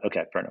 Got it.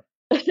 Okay. Fair enough.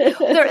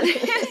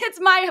 It's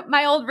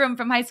my old room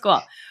from high school.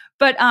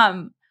 But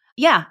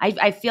yeah,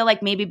 I feel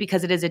like maybe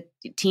because it is a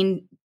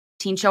teen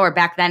teen show, or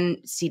back then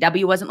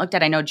CW wasn't looked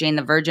at. I know Jane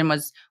the Virgin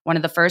was one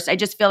of the first. I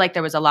just feel like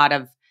there was a lot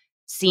of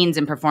scenes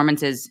and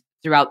performances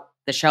throughout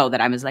the show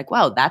that I was like,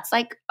 wow, that's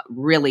like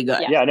really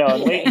good. Yeah, no,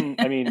 and Leighton,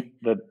 I mean,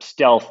 the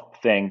stealth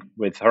thing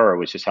with her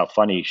was just how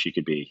funny she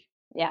could be.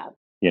 Yeah.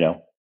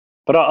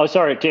 But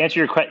sorry, to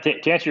answer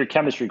your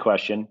chemistry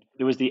question,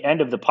 it was the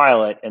end of the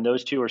pilot, and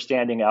those two are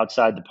standing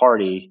outside the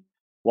party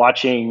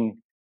watching,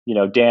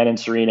 Dan and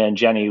Serena and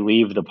Jenny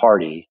leave the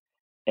party.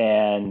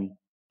 And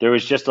there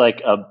was just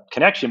like a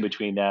connection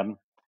between them,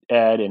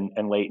 Ed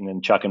and Leighton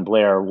and Chuck and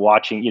Blair,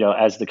 watching,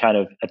 as the kind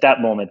of, at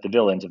that moment, the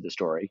villains of the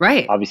story.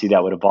 Right. Obviously,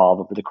 that would evolve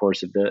over the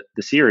course of the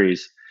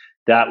series.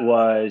 That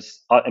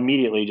was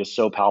immediately just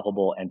so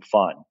palpable and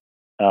fun,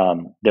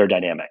 their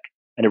dynamic.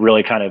 And it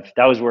really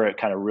that was where it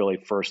kind of really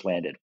first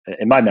landed.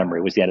 In my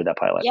memory, was the end of that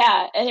pilot.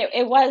 Yeah, and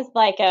it was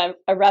like a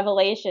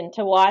revelation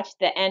to watch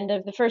the end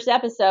of the first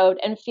episode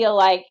and feel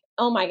like,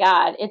 oh my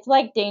God, it's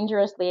like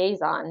Dangerous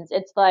Liaisons.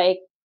 It's like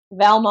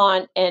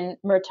Valmont and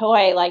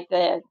Murtoy, like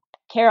the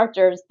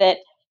characters that,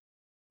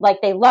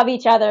 like, they love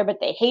each other, but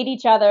they hate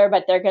each other,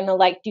 but they're going to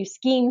like do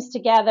schemes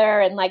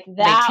together. And like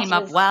that they team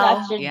up was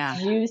well. such a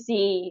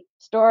juicy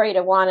story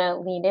to want to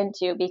lean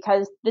into,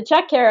 because the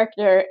Chuck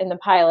character in the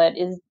pilot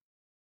is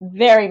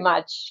very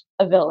much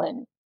a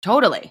villain.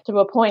 Totally. To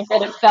a point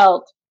that it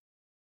felt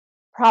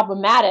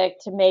problematic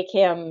to make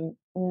him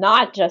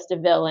not just a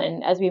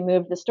villain as we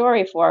move the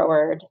story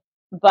forward.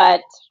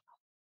 But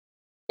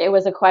it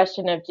was a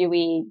question of, do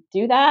we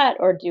do that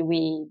or do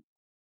we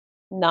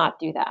not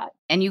do that?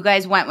 And you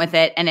guys went with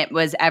it, and it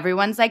was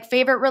everyone's like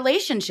favorite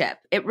relationship.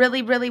 It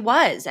really, really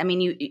was. I mean,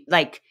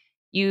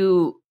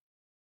 you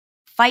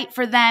fight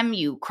for them,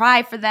 you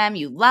cry for them,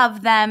 you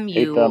love them,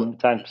 you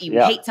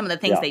hate some of the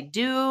things they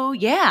do.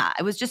 Yeah,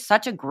 it was just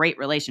such a great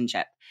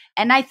relationship.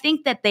 And I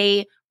think that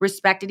they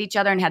respected each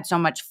other and had so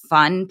much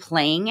fun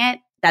playing it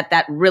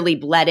that really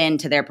bled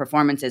into their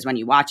performances when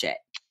you watch it.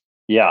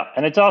 Yeah,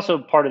 and it's also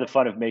part of the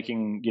fun of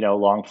making,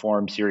 long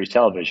form series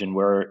television,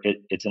 where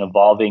it's an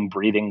evolving,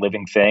 breathing,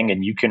 living thing,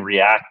 and you can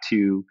react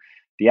to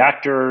the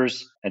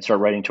actors and start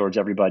writing towards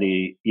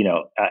everybody,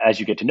 as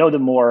you get to know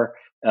them more.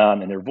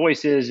 And their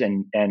voices,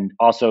 and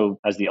also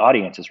as the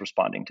audience is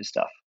responding to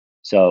stuff.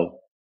 So,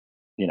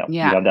 you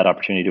have that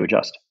opportunity to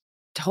adjust.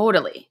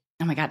 Totally.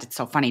 Oh my God, it's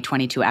so funny.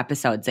 22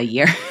 episodes a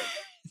year.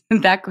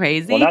 Isn't that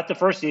crazy? Well, not the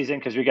first season,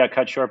 because we got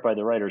cut short by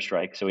the writer's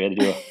strike. So we had to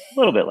do a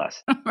little bit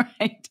less.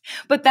 Right.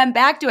 But then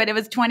back to it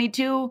was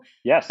 22.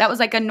 Yes. That was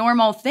like a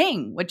normal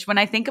thing, which when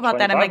I think about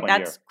that, I'm like,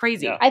 that's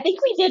crazy. Yeah. I think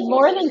we did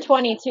more than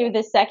 22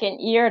 the second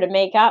year to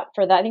make up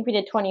for that. I think we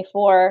did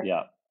 24.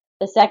 Yeah.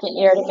 The second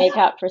year to make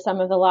up for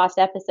some of the lost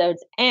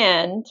episodes.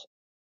 And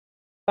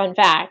fun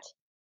fact,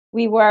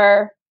 we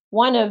were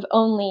one of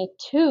only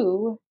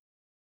 2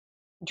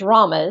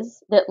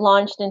 dramas that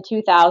launched in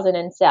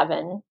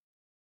 2007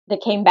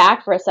 that came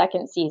back for a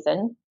second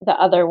season, the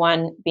other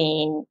one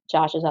being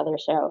Josh's other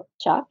show,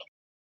 Chuck.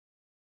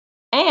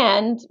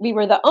 And we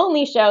were the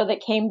only show that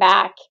came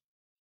back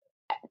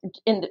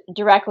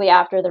directly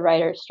after the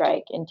writer's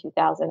strike in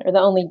 2000, or the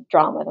only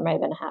drama. There might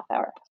have been a half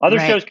hour. Other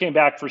shows came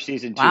back for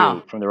season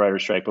 2 from the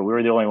writer's strike, but we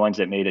were the only ones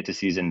that made it to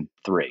season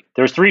 3.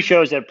 There's 3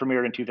 shows that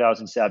premiered in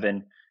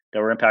 2007 that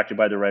were impacted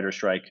by the writer's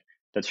strike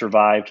that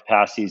survived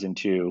past season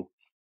 2.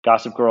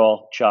 Gossip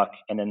Girl, Chuck,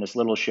 and then this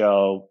little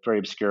show, very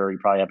obscure, you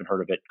probably haven't heard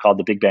of it, called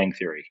The Big Bang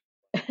Theory.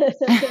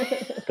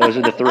 Those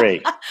are the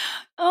 3.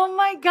 Oh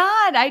my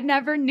God, I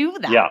never knew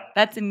that. Yeah.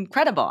 That's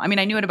incredible. I mean,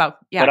 I knew it about,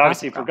 but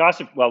obviously for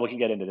Gossip, well, we can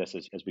get into this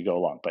as we go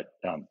along, but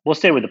we'll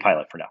stay with the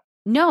pilot for now.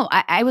 No,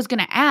 I was going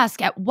to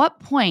ask, at what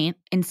point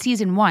in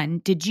season 1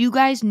 did you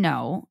guys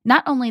know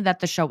not only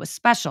that the show was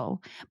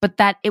special, but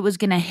that it was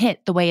going to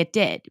hit the way it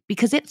did?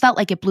 Because it felt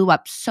like it blew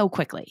up so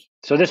quickly.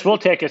 So this will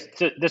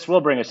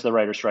bring us to the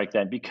writer's strike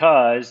then,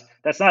 because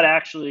that's not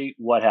actually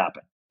what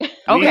happened.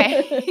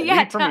 Okay. We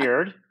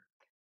premiered,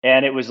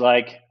 and it was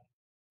like,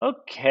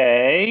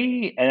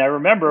 okay. And I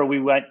remember we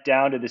went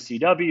down to the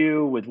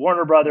CW with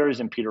Warner Brothers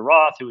and Peter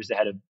Roth, who was the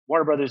head of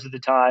Warner Brothers at the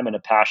time and a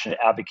passionate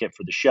advocate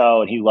for the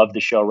show. And he loved the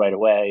show right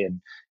away.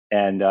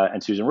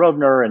 And Susan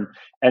Rovner.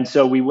 And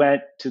so we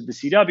went to the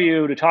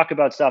CW to talk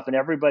about stuff, and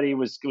it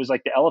was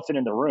like the elephant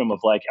in the room of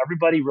like,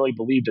 everybody really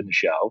believed in the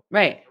show.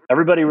 Right.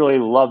 Everybody really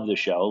loved the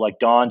show. Like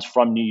Dawn's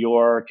from New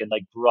York and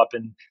like grew up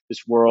in this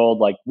world,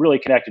 like really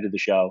connected to the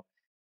show,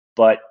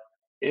 but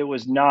it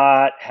was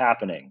not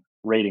happening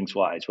ratings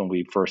wise when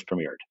we first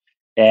premiered.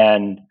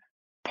 And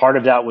part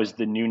of that was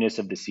the newness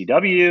of the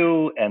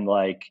CW and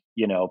like,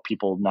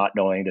 people not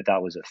knowing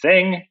that was a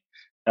thing.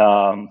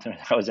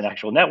 That was an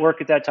actual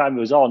network at that time.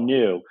 It was all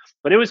new,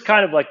 but it was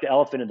kind of like the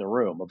elephant in the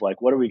room of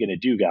like, what are we going to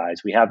do,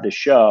 guys? We have this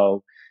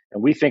show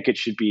and we think it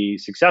should be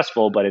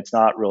successful, but it's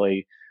not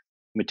really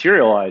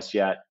materialized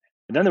yet.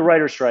 And then the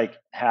writer's strike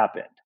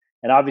happened.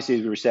 And obviously,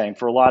 as we were saying,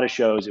 for a lot of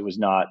shows, it was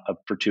not a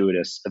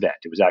fortuitous event.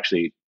 It was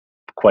actually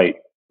quite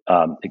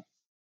a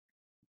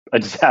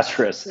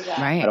disastrous.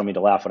 Right. I don't mean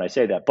to laugh when I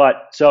say that. But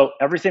so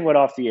everything went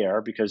off the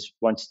air because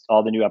once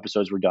all the new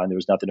episodes were done, there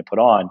was nothing to put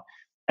on.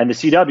 And the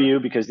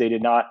CW, because they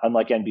did not,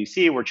 unlike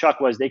NBC, where Chuck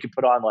was, they could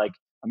put on like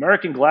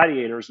American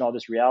Gladiators and all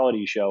this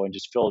reality show and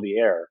just fill the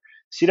air.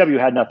 CW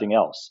had nothing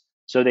else.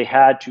 So they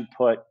had to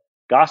put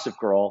Gossip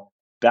Girl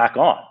back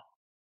on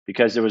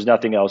because there was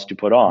nothing else to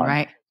put on.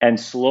 Right. And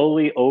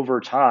slowly over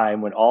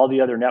time, when all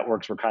the other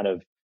networks were kind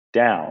of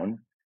down,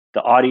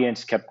 the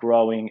audience kept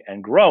growing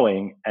and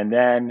growing. And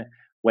then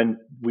when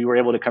we were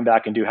able to come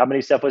back and do, how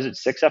many stuff was it?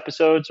 6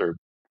 episodes or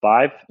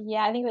 5?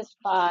 Yeah, I think it was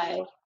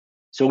 5.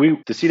 So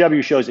the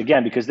CW shows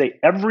again, because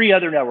every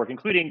other network,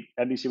 including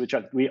NBC with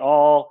Chuck, we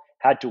all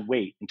had to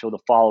wait until the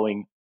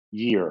following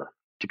year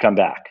to come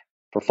back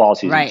for fall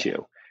season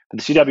 2.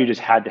 But the CW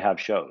just had to have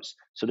shows.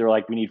 So they're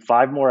like, we need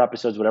 5 more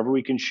episodes, whatever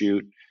we can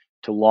shoot,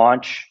 to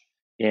launch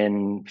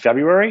in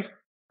February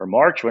or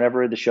March,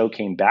 whenever the show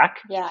came back.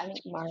 Yeah, I think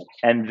March.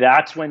 And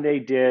that's when they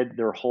did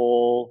their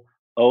whole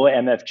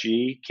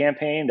OMFG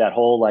campaign, that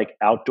whole like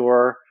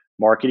outdoor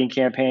marketing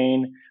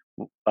campaign,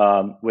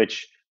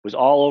 which was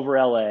all over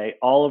LA,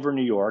 all over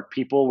New York.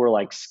 People were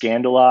like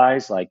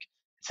scandalized, like,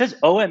 it says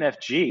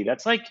OMFG.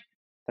 That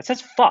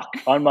says fuck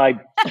on my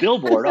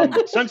billboard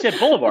on Sunset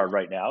Boulevard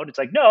right now. And it's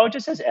like, no, it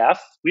just says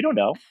F. We don't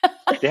know.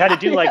 They had to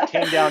do like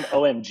tame down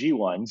OMG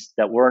ones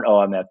that weren't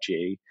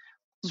OMFG.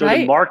 So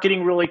the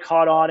marketing really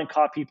caught on and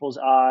caught people's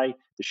eye.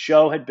 The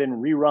show had been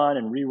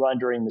rerun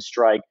during the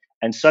strike.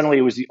 And suddenly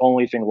it was the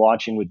only thing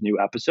launching with new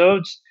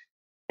episodes.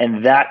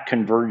 And that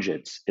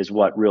convergence is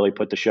what really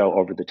put the show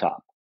over the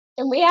top.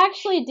 And we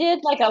actually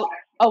did like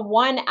a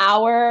 1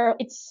 hour,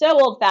 it's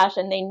so old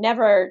fashioned, they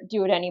never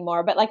do it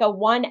anymore, but like a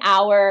 1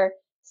 hour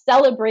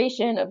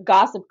celebration of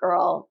Gossip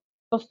Girl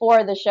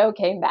before the show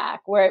came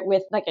back, where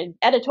with like an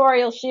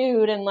editorial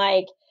shoot and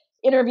like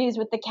interviews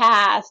with the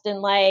cast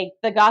and like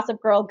the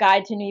Gossip Girl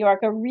Guide to New York,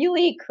 a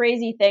really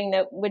crazy thing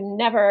that would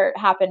never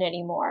happen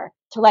anymore,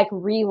 to like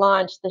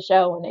relaunch the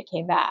show when it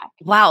came back.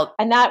 Wow.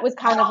 And that was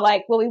kind of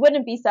like, well, we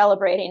wouldn't be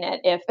celebrating it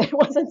if it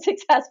wasn't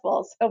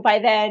successful. So by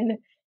then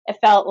it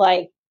felt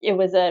like it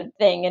was a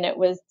thing and it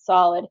was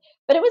solid.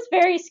 But it was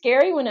very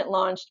scary when it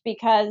launched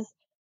because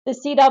the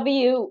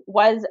CW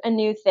was a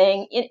new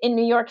thing. In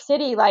New York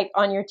City, like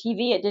on your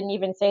TV, it didn't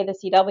even say the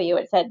CW.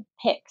 It said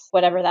Pix,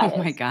 whatever that is.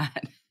 Oh my God.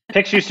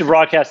 Pix used to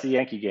broadcast the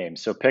Yankee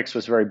games. So Pix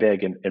was very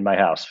big in my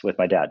house with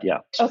my dad. Yeah.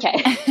 Okay.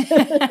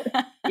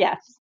 Yes.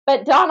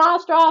 But Dawn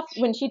Ostroff,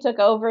 when she took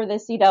over the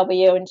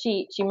CW and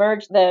she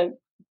merged the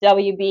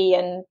WB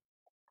and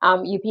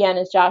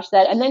UPN, as Josh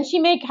said, and then she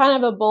made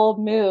kind of a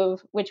bold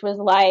move, which was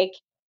like,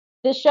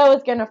 this show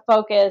is going to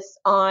focus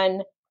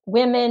on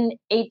women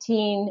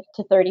 18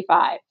 to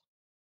 35.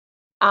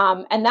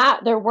 And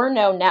that there were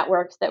no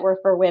networks that were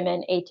for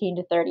women 18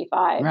 to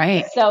 35.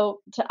 Right. So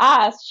to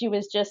us, she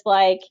was just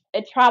like,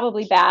 it's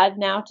probably bad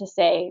now to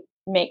say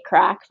make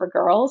crack for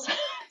girls.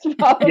 It's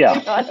probably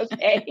not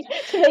okay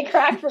to make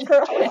crack for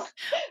girls.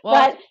 Well,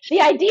 but the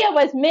idea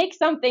was make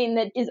something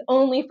that is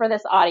only for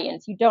this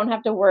audience. You don't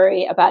have to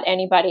worry about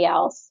anybody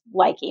else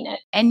liking it.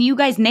 And you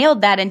guys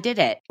nailed that and did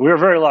it. We were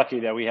very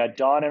lucky that we had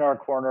Dawn in our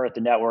corner at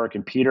the network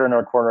and Peter in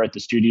our corner at the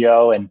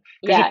studio. And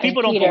because if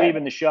people don't believe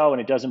in the show and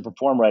it doesn't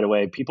perform right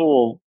away,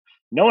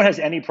 no one has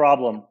any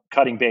problem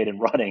cutting bait and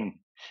running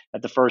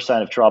at the first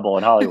sign of trouble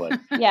in Hollywood.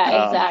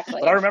 Yeah, exactly.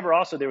 But I remember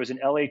also there was an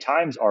LA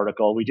Times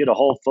article. We did a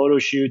whole photo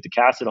shoot. The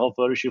cast did a whole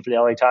photo shoot for the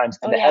LA Times.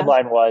 And the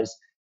headline was,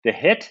 "The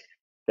hit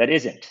that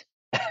isn't."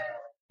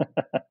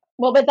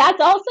 Well, but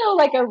that's also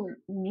like a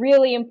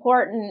really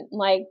important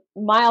like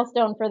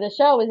milestone for the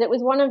show, is it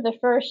was one of the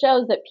first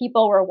shows that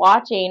people were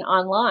watching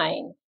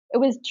online. It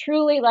was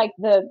truly like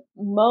the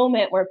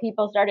moment where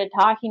people started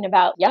talking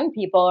about young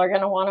people are going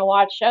to want to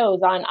watch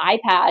shows on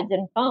iPads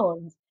and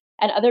phones.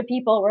 And other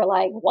people were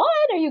like, what?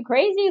 Are you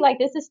crazy? Like,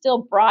 this is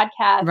still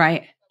broadcast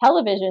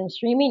television.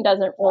 Streaming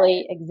doesn't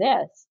really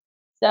exist.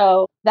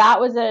 So that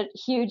was a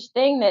huge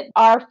thing that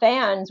our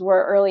fans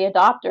were early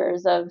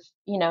adopters of,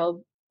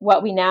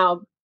 what we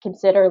now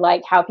consider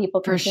like how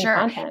people consume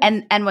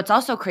content. And what's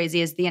also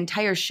crazy is the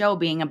entire show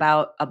being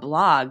about a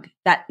blog,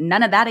 that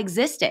none of that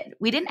existed.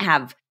 We didn't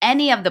have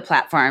any of the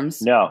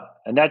platforms. No.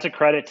 And that's a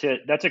credit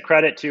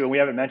to, and we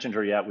haven't mentioned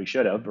her yet. We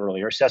should have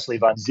earlier. Cecily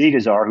von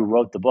Ziegazar, who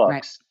wrote the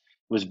books,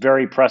 was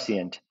very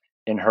prescient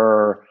in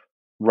her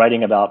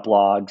writing about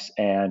blogs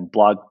and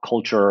blog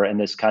culture and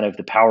this kind of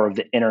the power of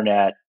the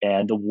internet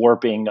and the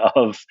warping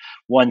of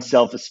one's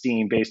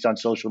self-esteem based on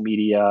social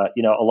media.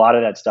 A lot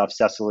of that stuff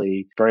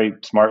Cecily very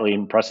smartly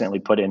and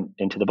presciently put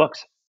into the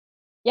books.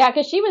 Yeah,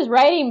 because she was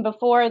writing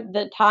before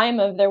the time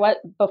of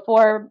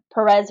before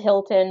Perez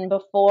Hilton,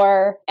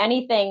 before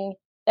anything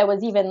that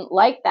was even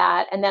like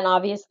that. And then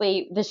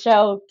obviously the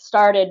show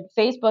started,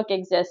 Facebook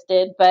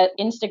existed, but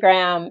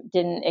Instagram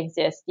didn't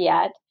exist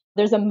yet.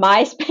 There's a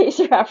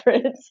MySpace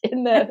reference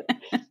in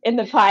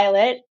the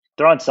pilot.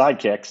 They're on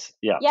Sidekicks.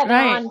 Yeah. Yeah,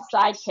 they're on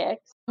Sidekicks.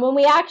 When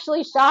we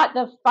actually shot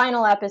the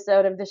final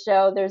episode of the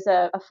show, there's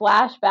a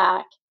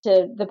flashback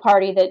to the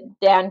party that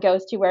Dan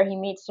goes to where he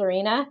meets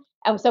Serena.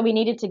 And so we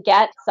needed to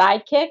get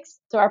sidekicks.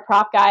 So our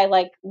prop guy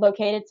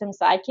located some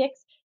sidekicks.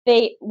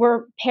 They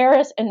were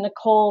Paris and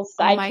Nicole's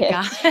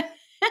sidekicks. Oh my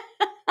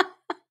God.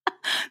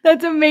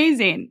 That's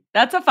amazing.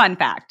 That's a fun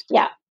fact.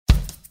 Yeah.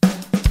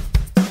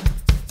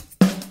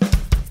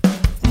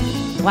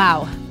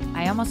 Wow,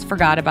 I almost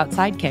forgot about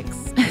sidekicks.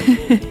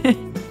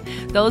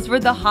 Those were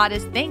the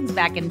hottest things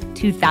back in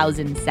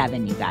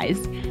 2007, you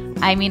guys.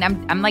 I mean,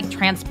 I'm like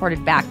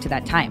transported back to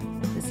that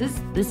time.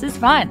 This is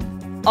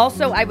fun.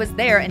 Also, I was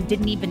there and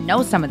didn't even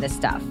know some of this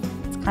stuff.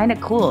 It's kind of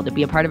cool to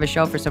be a part of a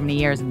show for so many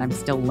years and I'm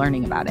still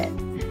learning about it.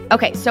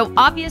 Okay, so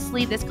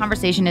obviously this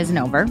conversation isn't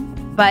over,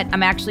 but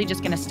I'm actually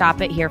just going to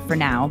stop it here for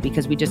now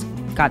because we just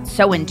got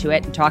so into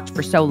it and talked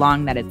for so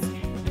long that it's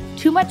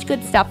too much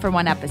good stuff for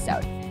one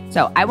episode.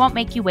 So I won't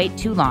make you wait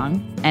too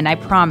long, and I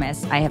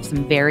promise I have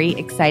some very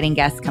exciting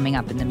guests coming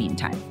up in the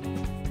meantime.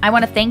 I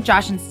want to thank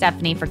Josh and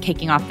Stephanie for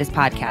kicking off this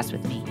podcast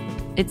with me.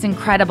 It's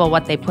incredible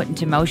what they put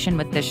into motion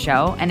with this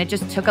show, and it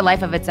just took a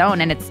life of its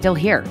own, and it's still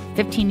here,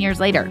 15 years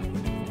later.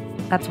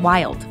 That's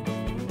wild.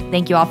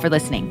 Thank you all for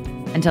listening.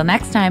 Until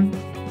next time,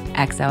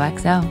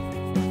 XOXO.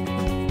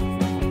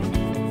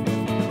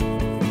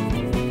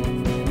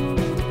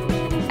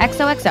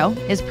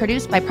 XOXO is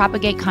produced by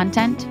Propagate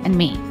Content and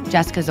me,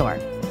 Jessica Zor.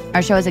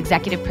 Our show is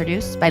executive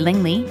produced by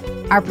Ling Lee.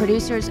 Our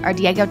producers are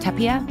Diego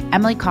Tapia,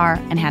 Emily Carr,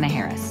 and Hannah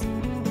Harris.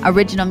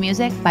 Original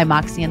music by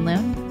Moxie and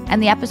Loon.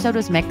 And the episode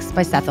was mixed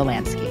by Seth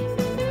Olansky.